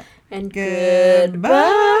mean it. And Goodbye.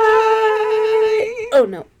 Oh,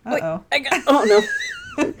 no. Uh-oh. Wait, oh, no.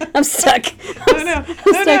 I'm stuck.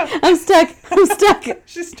 I'm stuck.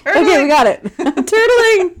 She's turtling. Okay, we got it. I'm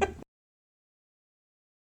turtling.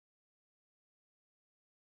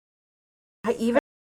 I even